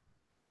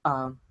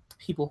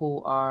 people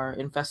who are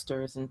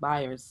investors and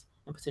buyers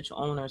and potential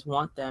owners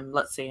want them,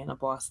 let's say in a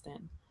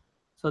Boston.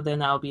 So then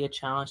that would be a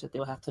challenge that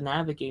they'll have to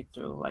navigate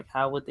through. Like,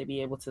 how would they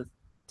be able to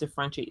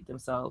differentiate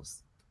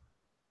themselves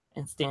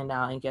and stand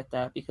out and get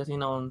that? Because, you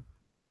know,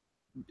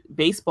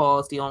 baseball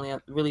is the only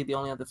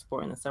other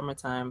sport in the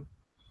summertime.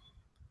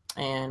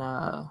 And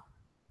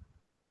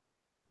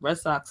Red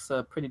Sox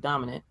are pretty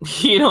dominant.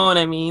 You know what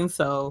I mean?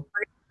 So,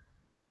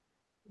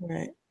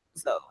 right.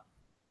 So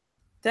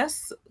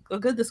that's a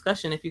good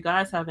discussion. If you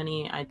guys have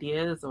any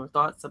ideas or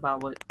thoughts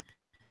about what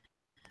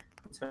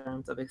in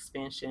terms of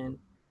expansion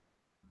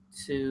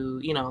to,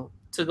 you know,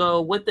 to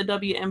go with the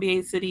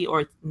WNBA city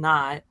or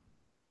not,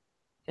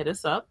 hit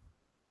us up,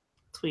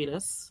 tweet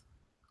us,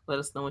 let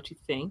us know what you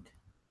think,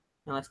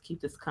 and let's keep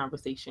this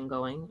conversation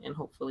going. And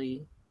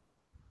hopefully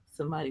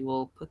somebody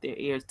will put their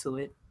ears to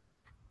it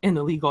in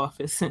the league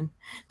office and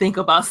think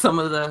about some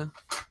of the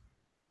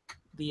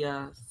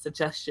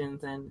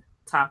suggestions and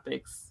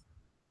topics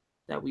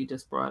that we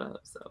just brought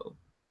up. So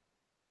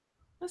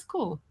that's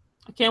cool.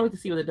 I can't wait to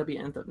see where the W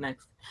ends up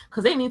next,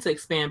 because they need to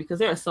expand, because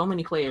there are so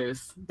many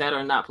players that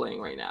are not playing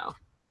right now.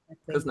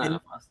 There's not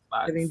enough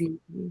spots.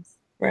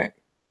 Right.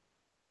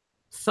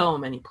 So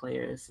many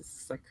players.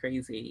 It's like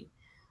crazy.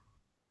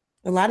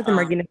 A lot of them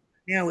are getting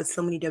now with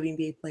so many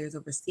WNBA players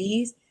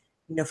overseas,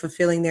 you know,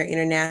 fulfilling their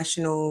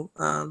international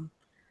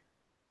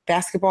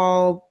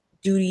basketball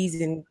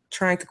duties and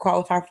trying to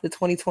qualify for the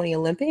 2020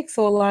 Olympics.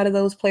 So a lot of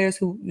those players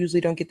who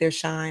usually don't get their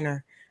shine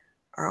are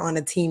on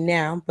a team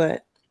now,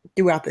 but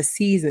throughout the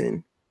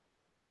season,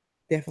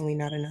 definitely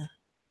not enough.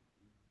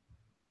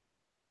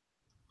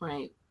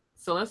 Right.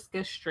 So let's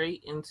get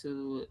straight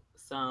into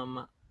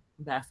some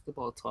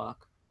basketball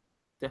talk.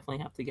 Definitely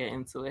have to get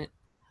into it.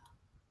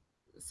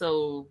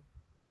 So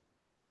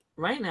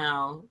right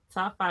now,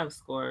 top 5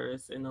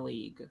 scorers in the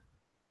league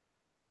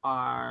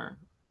are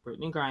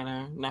Brittany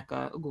Griner,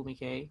 Nneka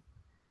Ogwumike,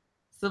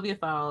 Sylvia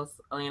Fowles,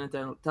 Elena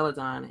Delle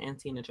Donne, and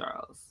Tina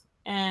Charles.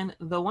 And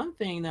the one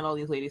thing that all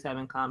these ladies have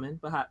in common,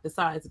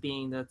 besides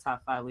being the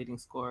top 5 leading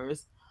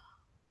scorers,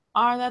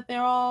 are that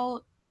they're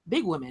all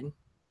big women.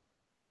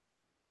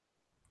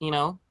 You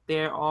know,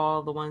 they're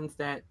all the ones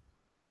that...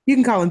 You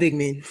can call them big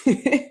men.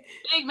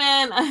 Big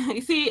men.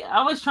 You see,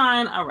 I was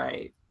trying... All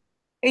right.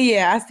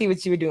 Yeah, I see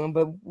what you were doing,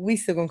 but we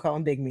still gonna call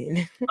them big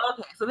men.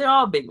 Okay, so they're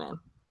all big men.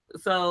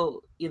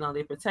 So, you know,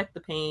 they protect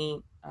the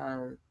paint,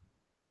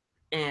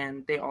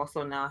 and they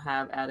also now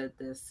have added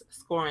this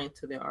scoring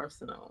to their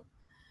arsenal.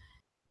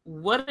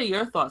 What are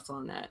your thoughts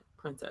on that,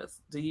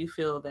 Princess? Do you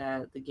feel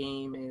that the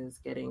game is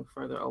getting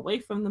further away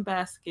from the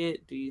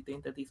basket? Do you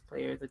think that these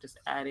players are just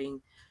adding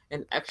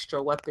an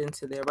extra weapon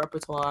to their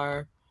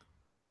repertoire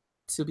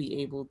to be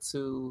able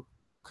to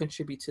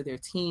contribute to their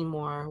team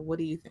more? What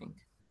do you think?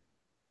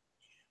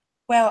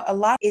 Well, a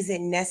lot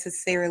isn't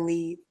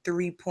necessarily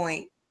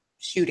 3-point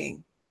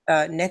shooting.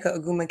 Nneka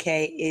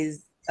Ogwumike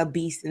is a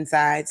beast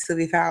inside.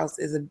 Sylvia Fowles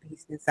is a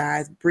beast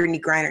inside. Brittany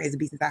Griner is a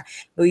beast inside.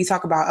 But when you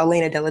talk about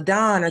Elena Delle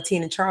Donne or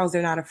Tina Charles,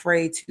 they're not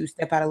afraid to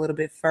step out a little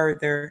bit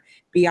further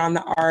beyond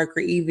the arc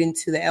or even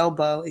to the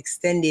elbow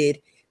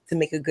extended to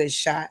make a good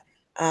shot.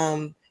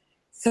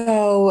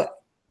 So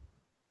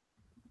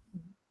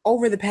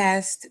over the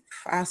past,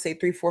 I'll say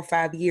 3, 4,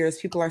 5 years,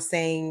 people are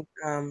saying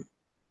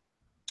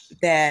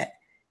that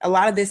a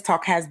lot of this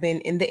talk has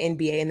been in the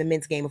NBA, in the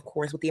men's game, of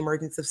course, with the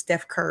emergence of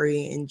Steph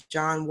Curry and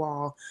John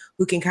Wall,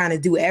 who can kind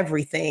of do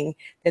everything,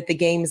 that the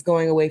game is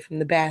going away from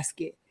the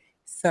basket.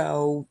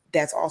 So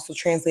that's also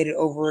translated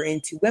over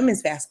into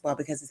women's basketball,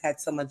 because it's had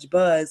so much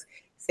buzz,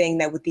 saying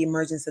that with the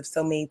emergence of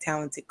so many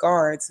talented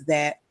guards,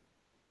 that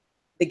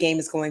the game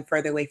is going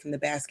further away from the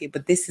basket.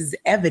 But this is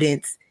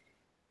evidence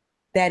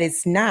that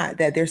it's not,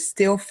 that they're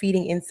still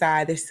feeding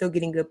inside. They're still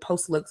getting good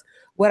post looks.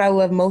 What I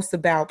love most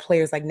about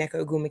players like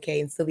Nneka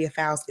Ogwumike and Sylvia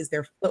Fowles is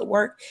their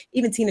footwork.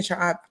 Even Tina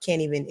Charles, I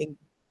can't even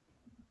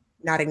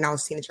not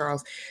acknowledge Tina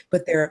Charles,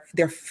 but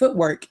their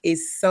footwork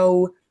is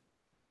so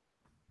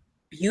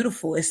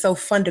beautiful. It's so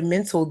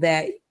fundamental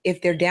that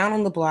if they're down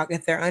on the block,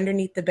 if they're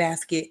underneath the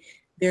basket,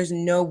 there's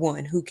no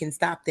one who can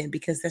stop them,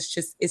 because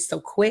it's so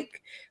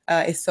quick.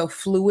 It's so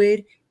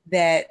fluid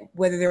that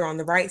whether they're on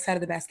the right side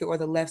of the basket or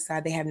the left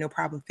side, they have no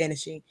problem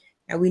finishing.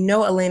 And we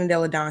know Elena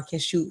Delle Donne can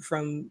shoot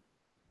from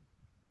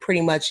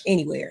pretty much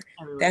anywhere.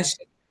 That's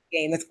her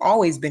game. That's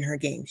always been her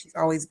game. She's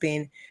always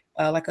been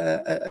like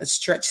a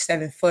stretch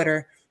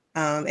 7-footer.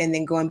 And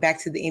then going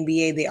back to the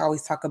NBA, they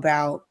always talk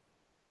about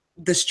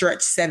the stretch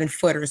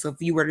 7-footer. So if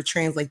you were to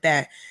translate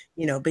that,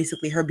 you know,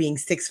 basically her being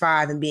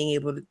 6'5" and being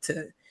able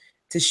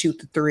to shoot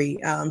the three,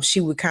 she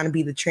would kind of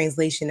be the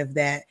translation of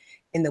that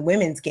in the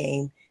women's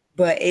game.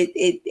 But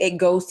it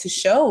goes to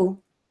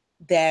show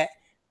that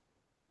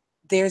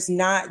there's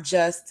not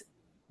just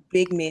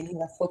big men who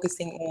are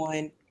focusing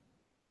on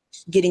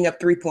getting up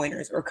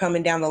 3-pointers or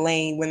coming down the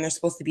lane when they're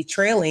supposed to be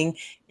trailing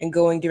and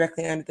going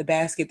directly under the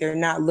basket. They're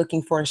not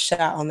looking for a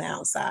shot on the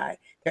outside.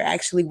 They're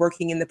actually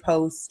working in the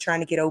post, trying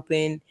to get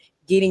open,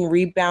 getting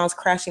rebounds,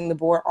 crashing the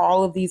board.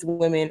 All of these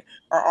women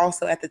are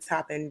also at the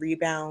top in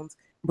rebounds.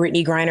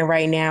 Brittany Griner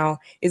right now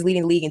is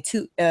leading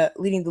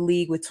the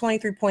league with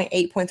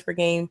 23.8 points per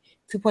game,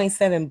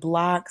 2.7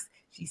 blocks.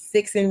 She's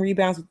 6th in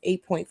rebounds with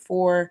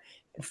 8.4.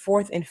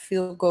 fourth in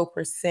field goal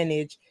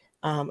percentage.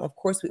 Of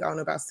course, we all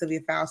know about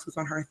Sylvia Fowles, who's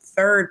on her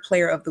third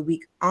Player of the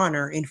Week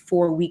honor in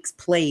 4 weeks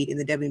played in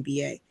the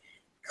WNBA.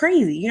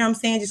 Crazy, you know what I'm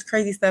saying? Just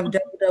crazy stuff.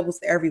 Double-doubles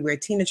everywhere.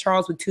 Tina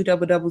Charles with 2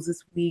 double-doubles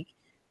this week.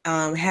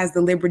 Has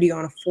the Liberty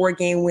on a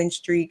 4-game win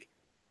streak.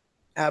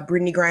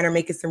 Brittany Griner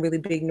making some really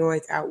big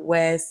noise out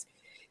west.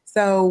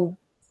 So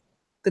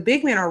the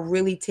big men are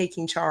really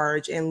taking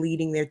charge and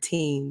leading their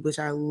team, which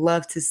I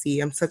love to see.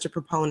 I'm such a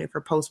proponent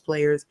for post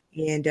players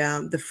and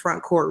the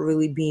front court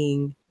really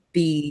being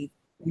the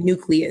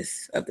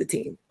nucleus of the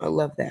team. I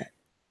love that.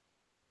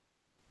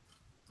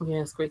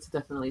 Yeah, it's great to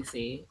definitely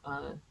see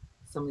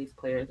some of these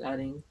players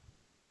adding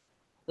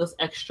those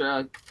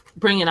extra,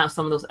 bringing out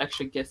some of those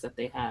extra gifts that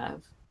they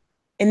have.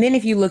 And then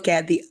if you look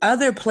at the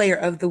other Player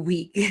of the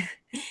Week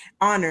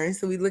honors,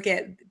 so we look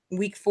at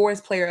week 4's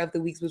Player of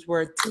the Week, which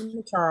were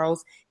Tina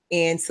Charles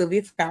and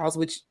Sylvia Fowles,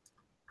 which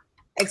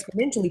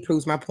exponentially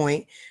proves my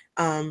point.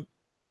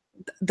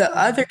 The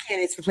other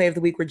candidates for Player of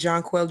the Week were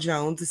Jonquel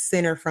Jones, the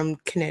center from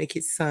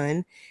Connecticut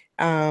Sun,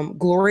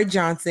 Gloria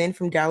Johnson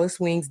from Dallas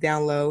Wings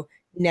down low,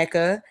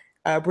 Nneka,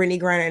 Brittany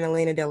Griner, and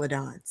Elena Delle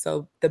Donne.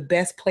 So the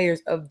best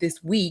players of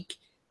this week,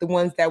 the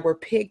ones that were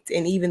picked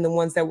and even the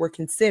ones that were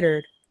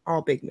considered,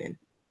 all big men.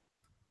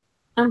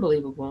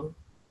 Unbelievable.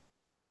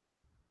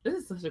 This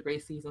is such a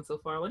great season so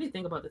far. What do you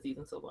think about the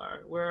season so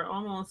far? We're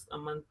almost a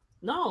month.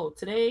 No,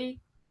 today.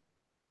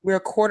 We're a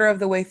quarter of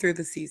the way through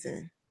the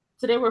season.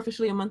 Today we're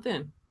officially a month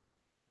in.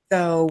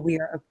 So we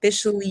are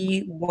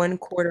officially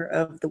 1/4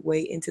 of the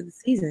way into the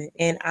season.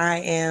 And I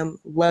am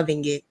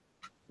loving it.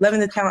 Loving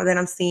the talent that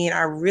I'm seeing.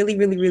 I really,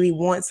 really, really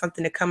want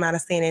something to come out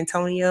of San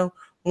Antonio.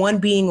 1,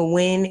 being a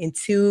win, and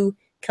 2,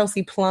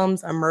 Kelsey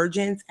Plum's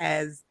emergence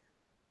as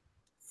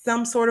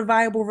some sort of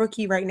viable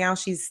rookie. Right now,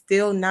 she's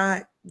still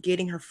not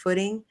getting her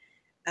footing.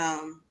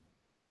 So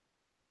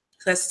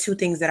that's 2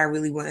 things that I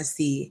really want to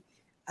see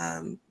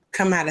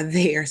come out of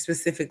there,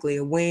 specifically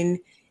a win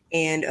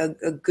and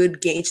a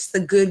good game, just a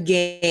good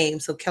game.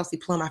 So Kelsey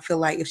Plum, I feel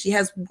like if she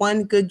has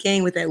one good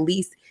game with at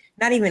least,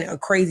 not even a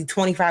crazy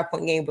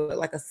 25-point game, but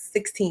like a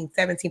 16,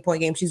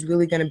 17-point game, she's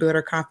really going to build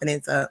her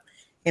confidence up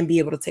and be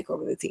able to take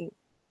over the team.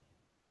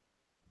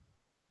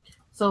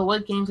 So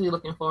what games are you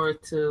looking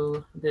forward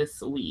to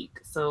this week?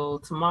 So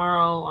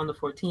tomorrow on the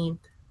 14th,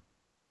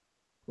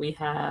 we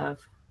have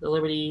the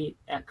Liberty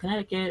at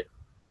Connecticut.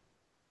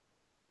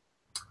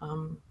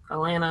 The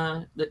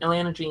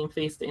Atlanta Dream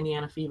face the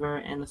Indiana Fever,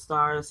 and the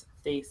Stars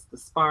face the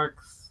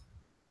Sparks.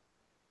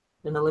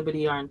 Then the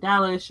Liberty are in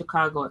Dallas,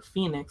 Chicago at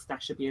Phoenix.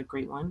 That should be a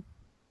great one.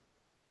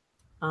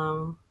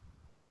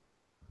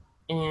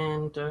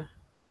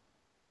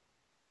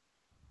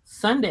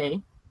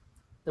 Sunday,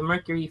 the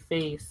Mercury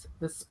face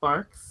the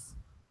Sparks,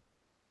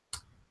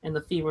 and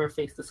the Fever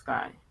face the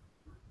Sky.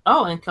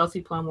 Oh, and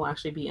Kelsey Plum will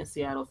actually be in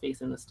Seattle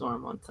facing the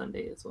Storm on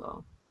Sunday as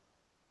well.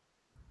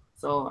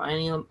 So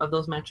any of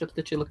those matchups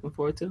that you're looking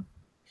forward to?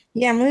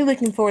 Yeah, I'm really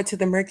looking forward to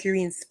the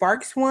Mercury and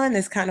Sparks one.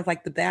 That's kind of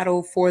like the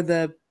battle for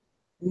the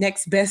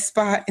next best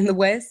spot in the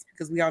West,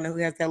 because we all know who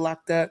has that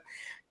locked up.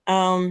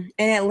 And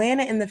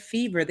Atlanta and the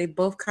Fever, they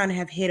both kind of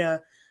have hit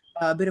a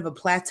bit of a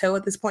plateau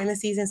at this point in the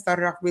season.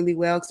 Started off really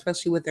well,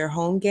 especially with their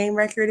home game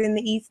record in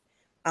the East.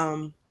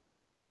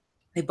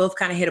 They both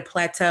kind of hit a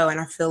plateau, and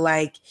I feel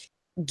like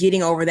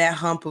getting over that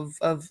hump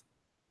of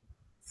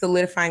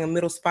solidifying a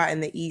middle spot in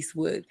the East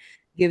would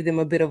give them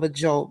a bit of a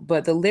jolt.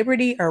 But the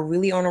Liberty are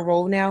really on a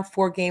roll now,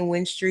 4-game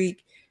win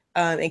streak.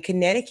 And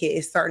Connecticut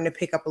is starting to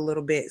pick up a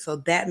little bit. So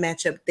that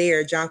matchup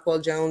there,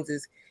 Jonquel Jones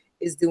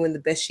is doing the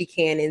best she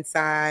can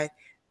inside.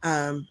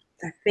 I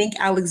think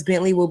Alex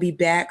Bentley will be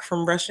back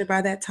from Russia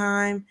by that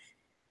time.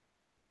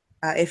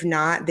 If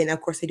not, then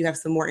of course they do have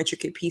some more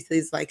intricate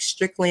pieces like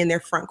Strickland. Their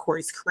front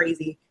court is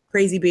crazy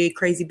big,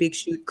 crazy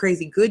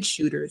good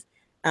shooters.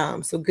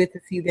 So good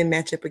to see them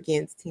match up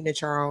against Tina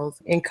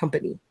Charles and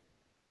company.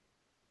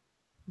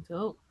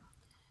 Dope.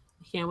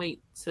 I can't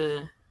wait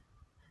to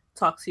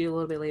talk to you a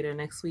little bit later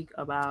next week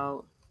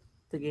about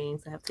the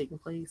games that have taken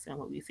place and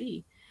what we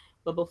see.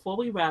 But before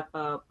we wrap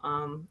up,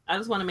 I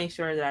just want to make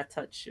sure that I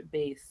touch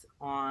base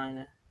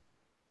on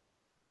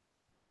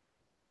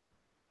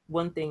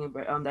one thing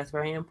that's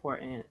very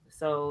important.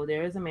 So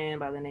there is a man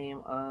by the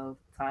name of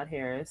Todd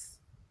Harris.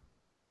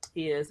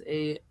 He is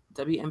a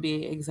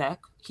WNBA exec.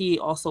 He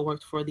also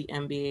worked for the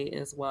NBA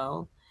as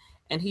well.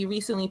 And he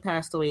recently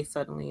passed away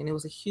suddenly. And it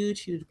was a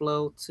huge, huge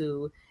blow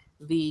to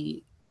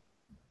the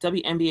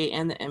WNBA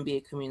and the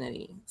NBA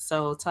community.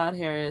 So Todd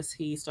Harris,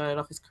 he started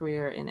off his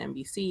career in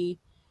NBC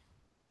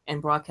and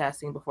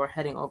broadcasting before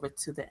heading over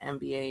to the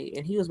NBA.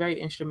 And he was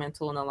very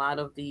instrumental in a lot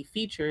of the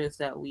features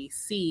that we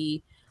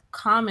see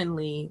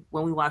commonly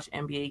when we watch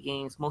NBA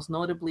games, most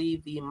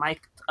notably the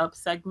mic'd up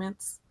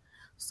segments.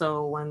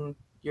 So when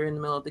you're in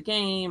the middle of the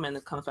game and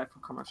it comes back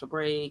from commercial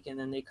break, and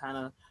then they kind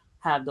of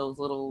have those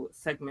little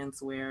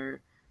segments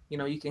where, you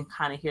know, you can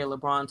kind of hear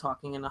LeBron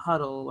talking in the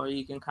huddle, or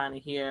you can kind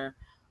of hear,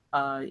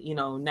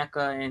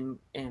 Nneka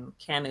and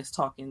Candace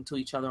talking to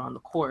each other on the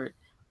court.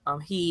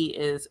 He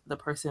is the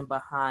person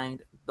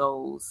behind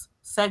those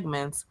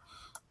segments.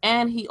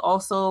 And he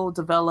also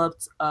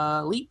developed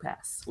League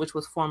Pass, which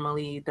was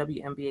formerly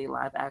WNBA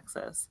Live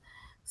Access.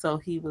 So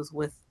he was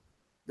with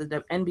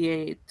the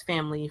NBA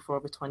family for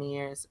over 20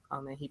 years,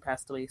 and he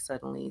passed away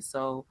suddenly.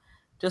 So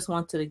just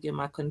wanted to give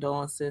my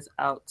condolences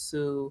out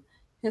to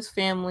his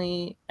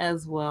family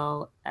as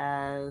well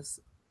as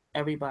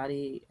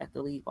everybody at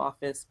the league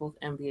office, both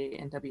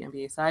NBA and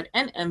WNBA side,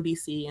 and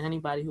NBC, and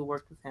anybody who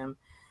worked with him,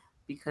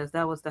 because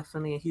that was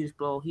definitely a huge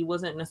blow. He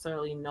wasn't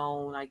necessarily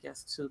known, I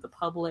guess, to the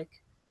public.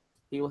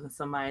 He wasn't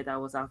somebody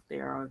that was out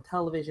there on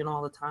television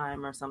all the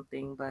time or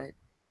something, but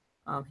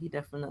he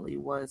definitely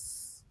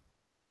was,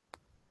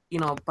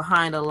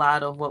 behind a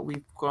lot of what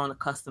we've grown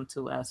accustomed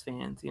to as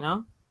fans,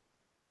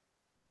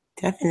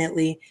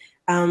 Definitely.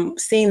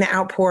 Seeing the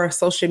outpour of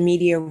social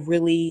media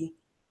really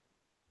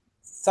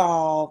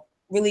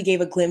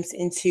gave a glimpse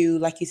into,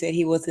 like you said,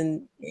 he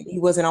wasn't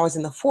always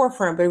in the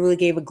forefront, but it really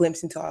gave a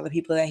glimpse into all the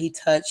people that he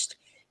touched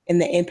and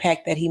the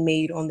impact that he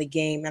made on the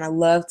game. And I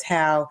loved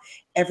how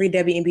every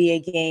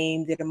WNBA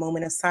game did a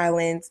moment of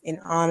silence in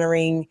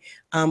honoring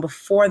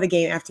before the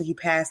game after he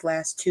passed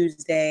last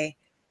Tuesday,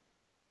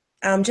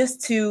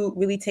 just to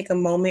really take a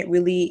moment,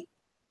 really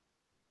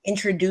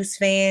introduce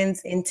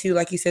fans into,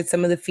 like you said,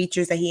 some of the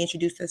features that he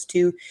introduced us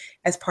to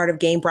as part of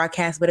game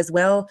broadcast, but as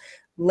well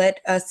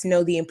let us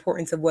know the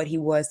importance of what he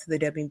was to the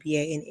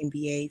WNBA and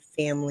NBA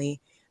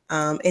family.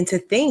 And to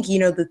think,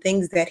 the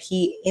things that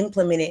he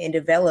implemented and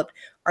developed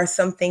are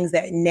some things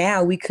that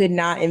now we could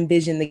not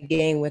envision the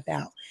game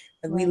without.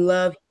 Like, we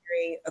love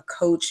hearing a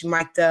coach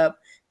mic'd up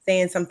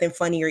saying something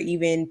funny, or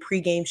even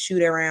pregame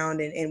shoot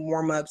around and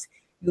warm-ups.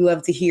 You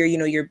love to hear,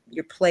 your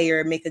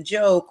player make a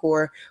joke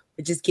or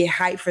just get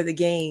hyped for the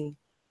game.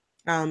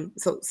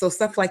 So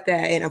stuff like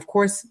that. And of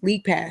course,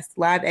 League Pass,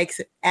 live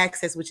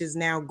access, which is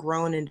now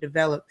grown and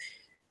developed,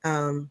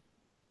 to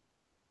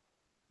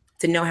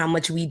know how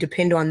much we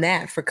depend on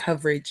that for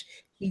coverage.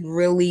 He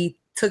really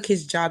took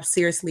his job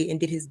seriously and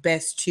did his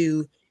best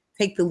to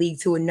take the league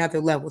to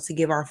another level, to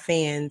give our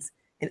fans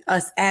and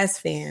us as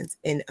fans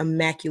an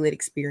immaculate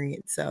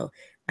experience. So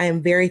I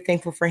am very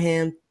thankful for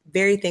him,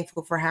 very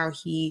thankful for how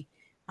he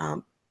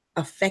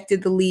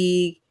affected the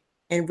league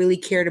and really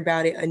cared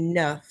about it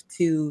enough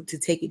to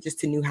take it just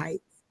to new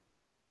heights.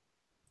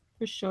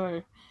 For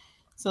sure.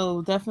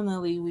 So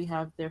definitely we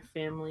have his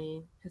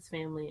family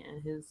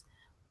and his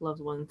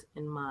loved ones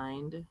in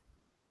mind.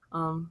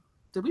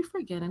 Did we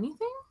forget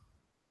anything?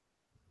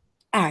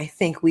 I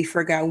think we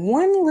forgot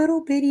one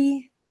little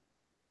bitty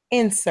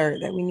insert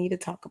that we need to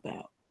talk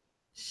about.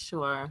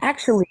 Sure.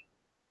 Actually,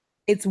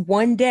 it's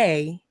one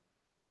day,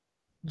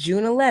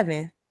 June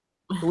 11th,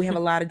 but we have a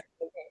lot of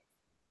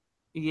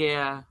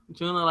Yeah,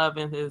 June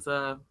 11th is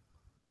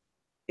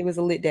it was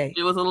a lit day.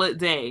 It was a lit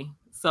day.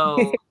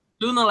 So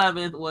June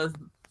 11th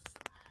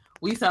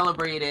we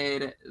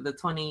celebrated the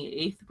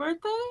 28th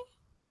birthday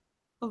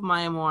of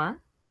Maya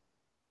Moore,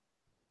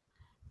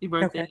 the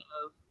birthday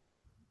of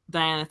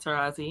Diana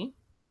Taurasi,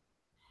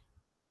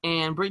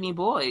 and Brittany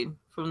Boyd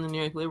from the New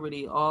York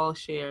Liberty all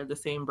share the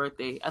same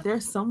birthday.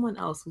 There's someone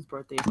else whose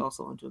birthday is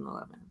also on June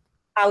 11th.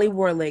 Holly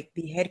Warlick,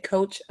 the head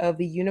coach of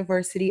the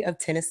University of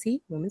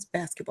Tennessee women's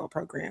basketball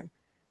program.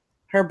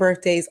 Her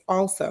birthday is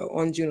also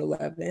on June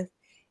 11th.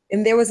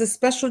 And there was a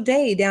special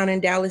day down in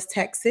Dallas,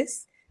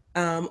 Texas,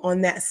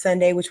 on that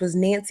Sunday, which was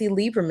Nancy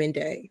Lieberman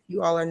Day. If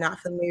you all are not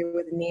familiar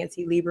with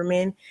Nancy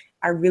Lieberman,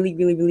 I really,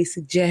 really, really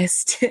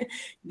suggest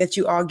that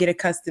you all get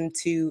accustomed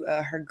to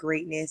her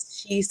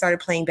greatness. She started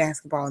playing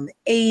basketball in the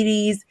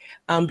 80s,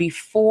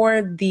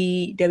 before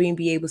the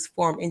WNBA was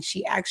formed, and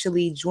she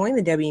actually joined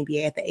the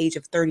WNBA at the age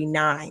of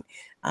 39.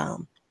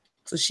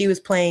 So she was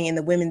playing in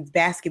the Women's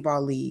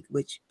Basketball League,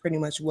 which pretty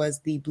much was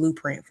the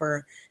blueprint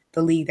for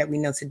the league that we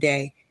know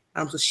today.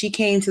 So she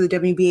came to the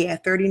WNBA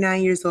at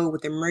 39 years old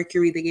with the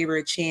Mercury. They gave her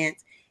a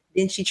chance.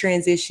 Then she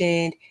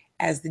transitioned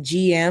as the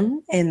GM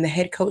and the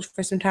head coach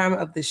for some time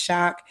of the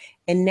Shock.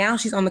 And now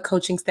she's on the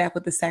coaching staff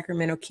with the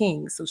Sacramento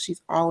Kings. So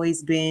she's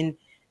always been,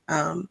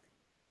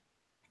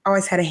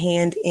 always had a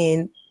hand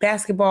in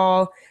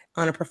basketball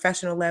on a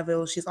professional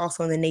level. She's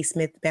also in the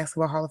Naismith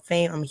Basketball Hall of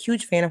Fame. I'm a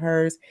huge fan of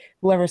hers.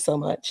 Love her so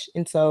much.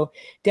 And so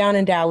down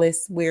in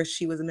Dallas, where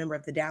she was a member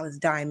of the Dallas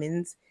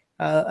Diamonds,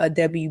 a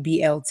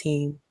WBL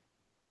team,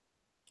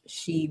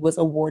 she was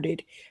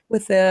awarded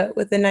with a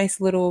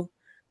nice little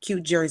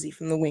cute jersey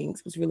from the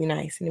Wings. It was really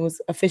nice. And it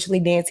was officially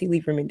Nancy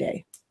Lieberman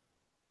Day.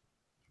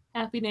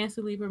 Happy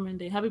Nancy Lieberman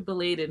Day. Happy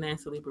belated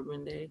Nancy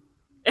Lieberman Day.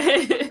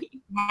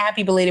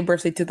 Happy belated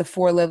birthday to the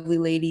four lovely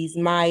ladies,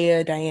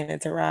 Maya, Diana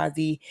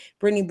Taurasi,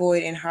 Brittany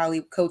Boyd, and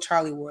Coach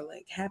Holly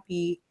Warlick.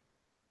 Happy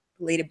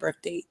belated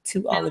birthday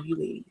to all of you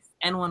ladies.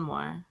 And one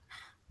more.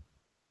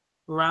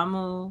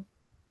 Ramu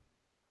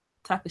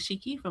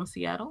Takashiki from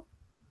Seattle.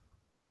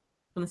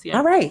 From the Seattle.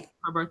 All right.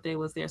 Her birthday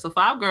was there. So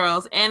 5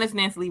 girls, and it's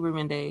Nancy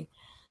Lieberman Day.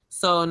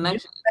 So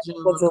next June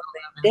was a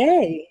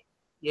day.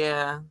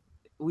 Yeah,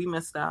 we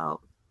missed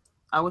out.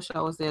 I wish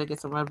I was there to get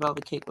some red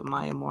velvet cake with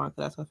Maya Moore,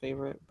 because that's her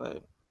favorite.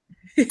 But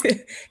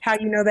how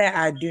you know that?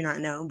 I do not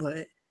know,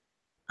 but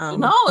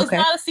no, it's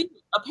not a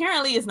secret.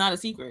 Apparently, it's not a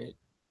secret.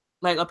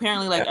 Like,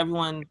 apparently, like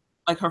everyone,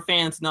 like her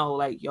fans know,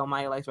 like, yo,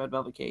 Maya likes red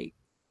velvet cake.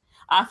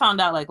 I found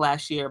out like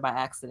last year by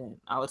accident.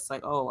 I was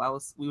like, oh,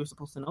 we were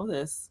supposed to know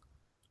this.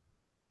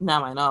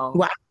 Now I know.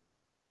 Well,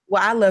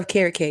 I love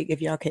carrot cake.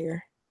 If y'all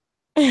care,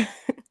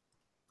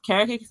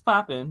 carrot cake is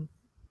popping.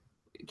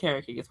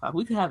 Carrot cake is popping.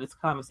 We could have this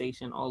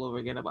conversation all over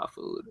again about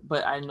food,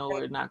 but I know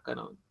we're not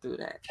gonna do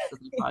that because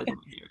we probably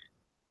don't hear it.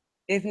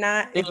 If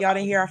not, if y'all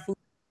didn't hear our food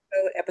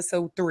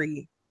episode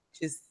 3,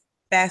 just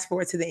fast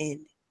forward to the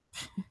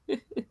end.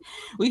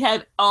 We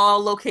had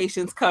all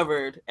locations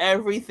covered.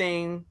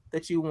 Everything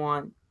that you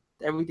want,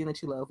 everything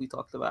that you love, we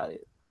talked about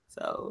it.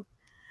 So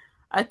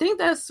I think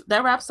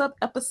that wraps up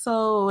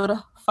episode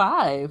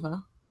 5.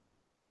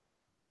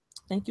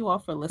 Thank you all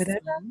for listening.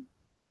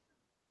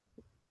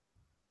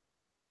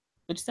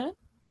 What you said?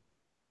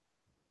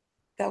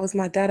 That was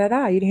my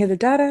da-da-da. You didn't hear the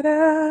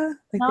da-da-da?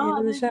 Like no, the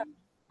end of the show?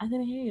 I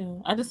didn't hear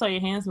you. I just saw your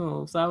hands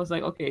move. So I was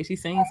like, okay,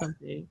 she's saying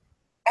something.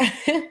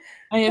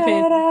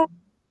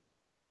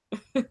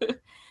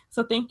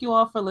 So thank you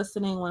all for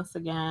listening once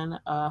again.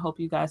 Hope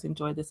you guys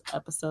enjoyed this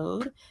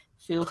episode.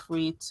 Feel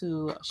free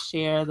to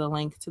share the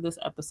link to this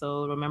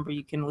episode. Remember,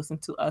 you can listen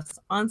to us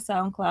on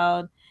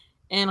SoundCloud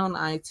and on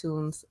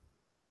iTunes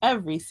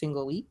every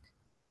single week.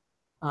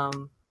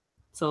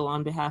 So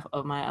on behalf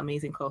of my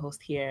amazing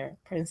co-host here,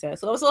 Princess,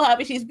 so I'm so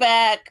happy she's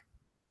back.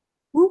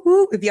 Woo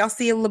woo. If y'all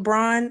see a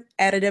LeBron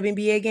at a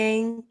WNBA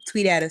game,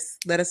 tweet at us.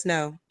 Let us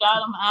know.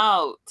 Shout him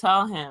out.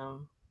 Tell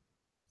him.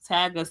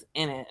 Tag us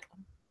in it.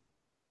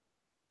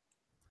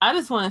 I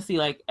just want to see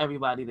like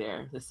everybody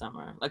there this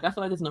summer. Like I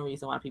feel like there's no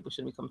reason why people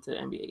shouldn't be coming to the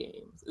NBA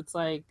games. It's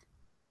like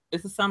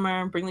it's the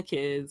summer. Bring the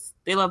kids.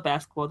 They love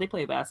basketball. They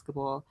play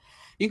basketball.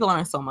 You can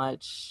learn so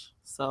much.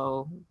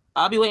 So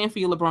I'll be waiting for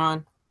you,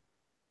 LeBron.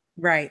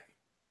 Right.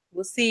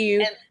 We'll see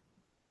you.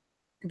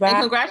 And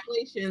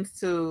congratulations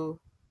to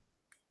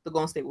the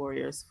Golden State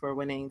Warriors for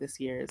winning this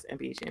year's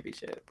NBA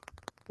championship.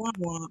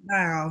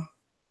 Wow.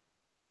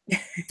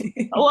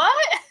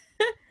 What?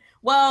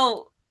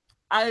 Well,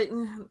 I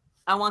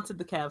wanted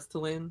the Cavs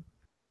to win.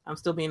 I'm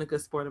still being a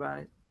good sport about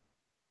it.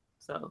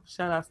 So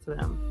shout outs to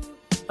them.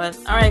 But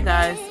all right,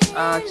 guys.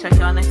 Check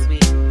y'all next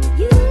week.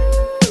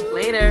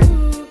 Later.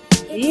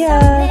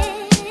 Yeah.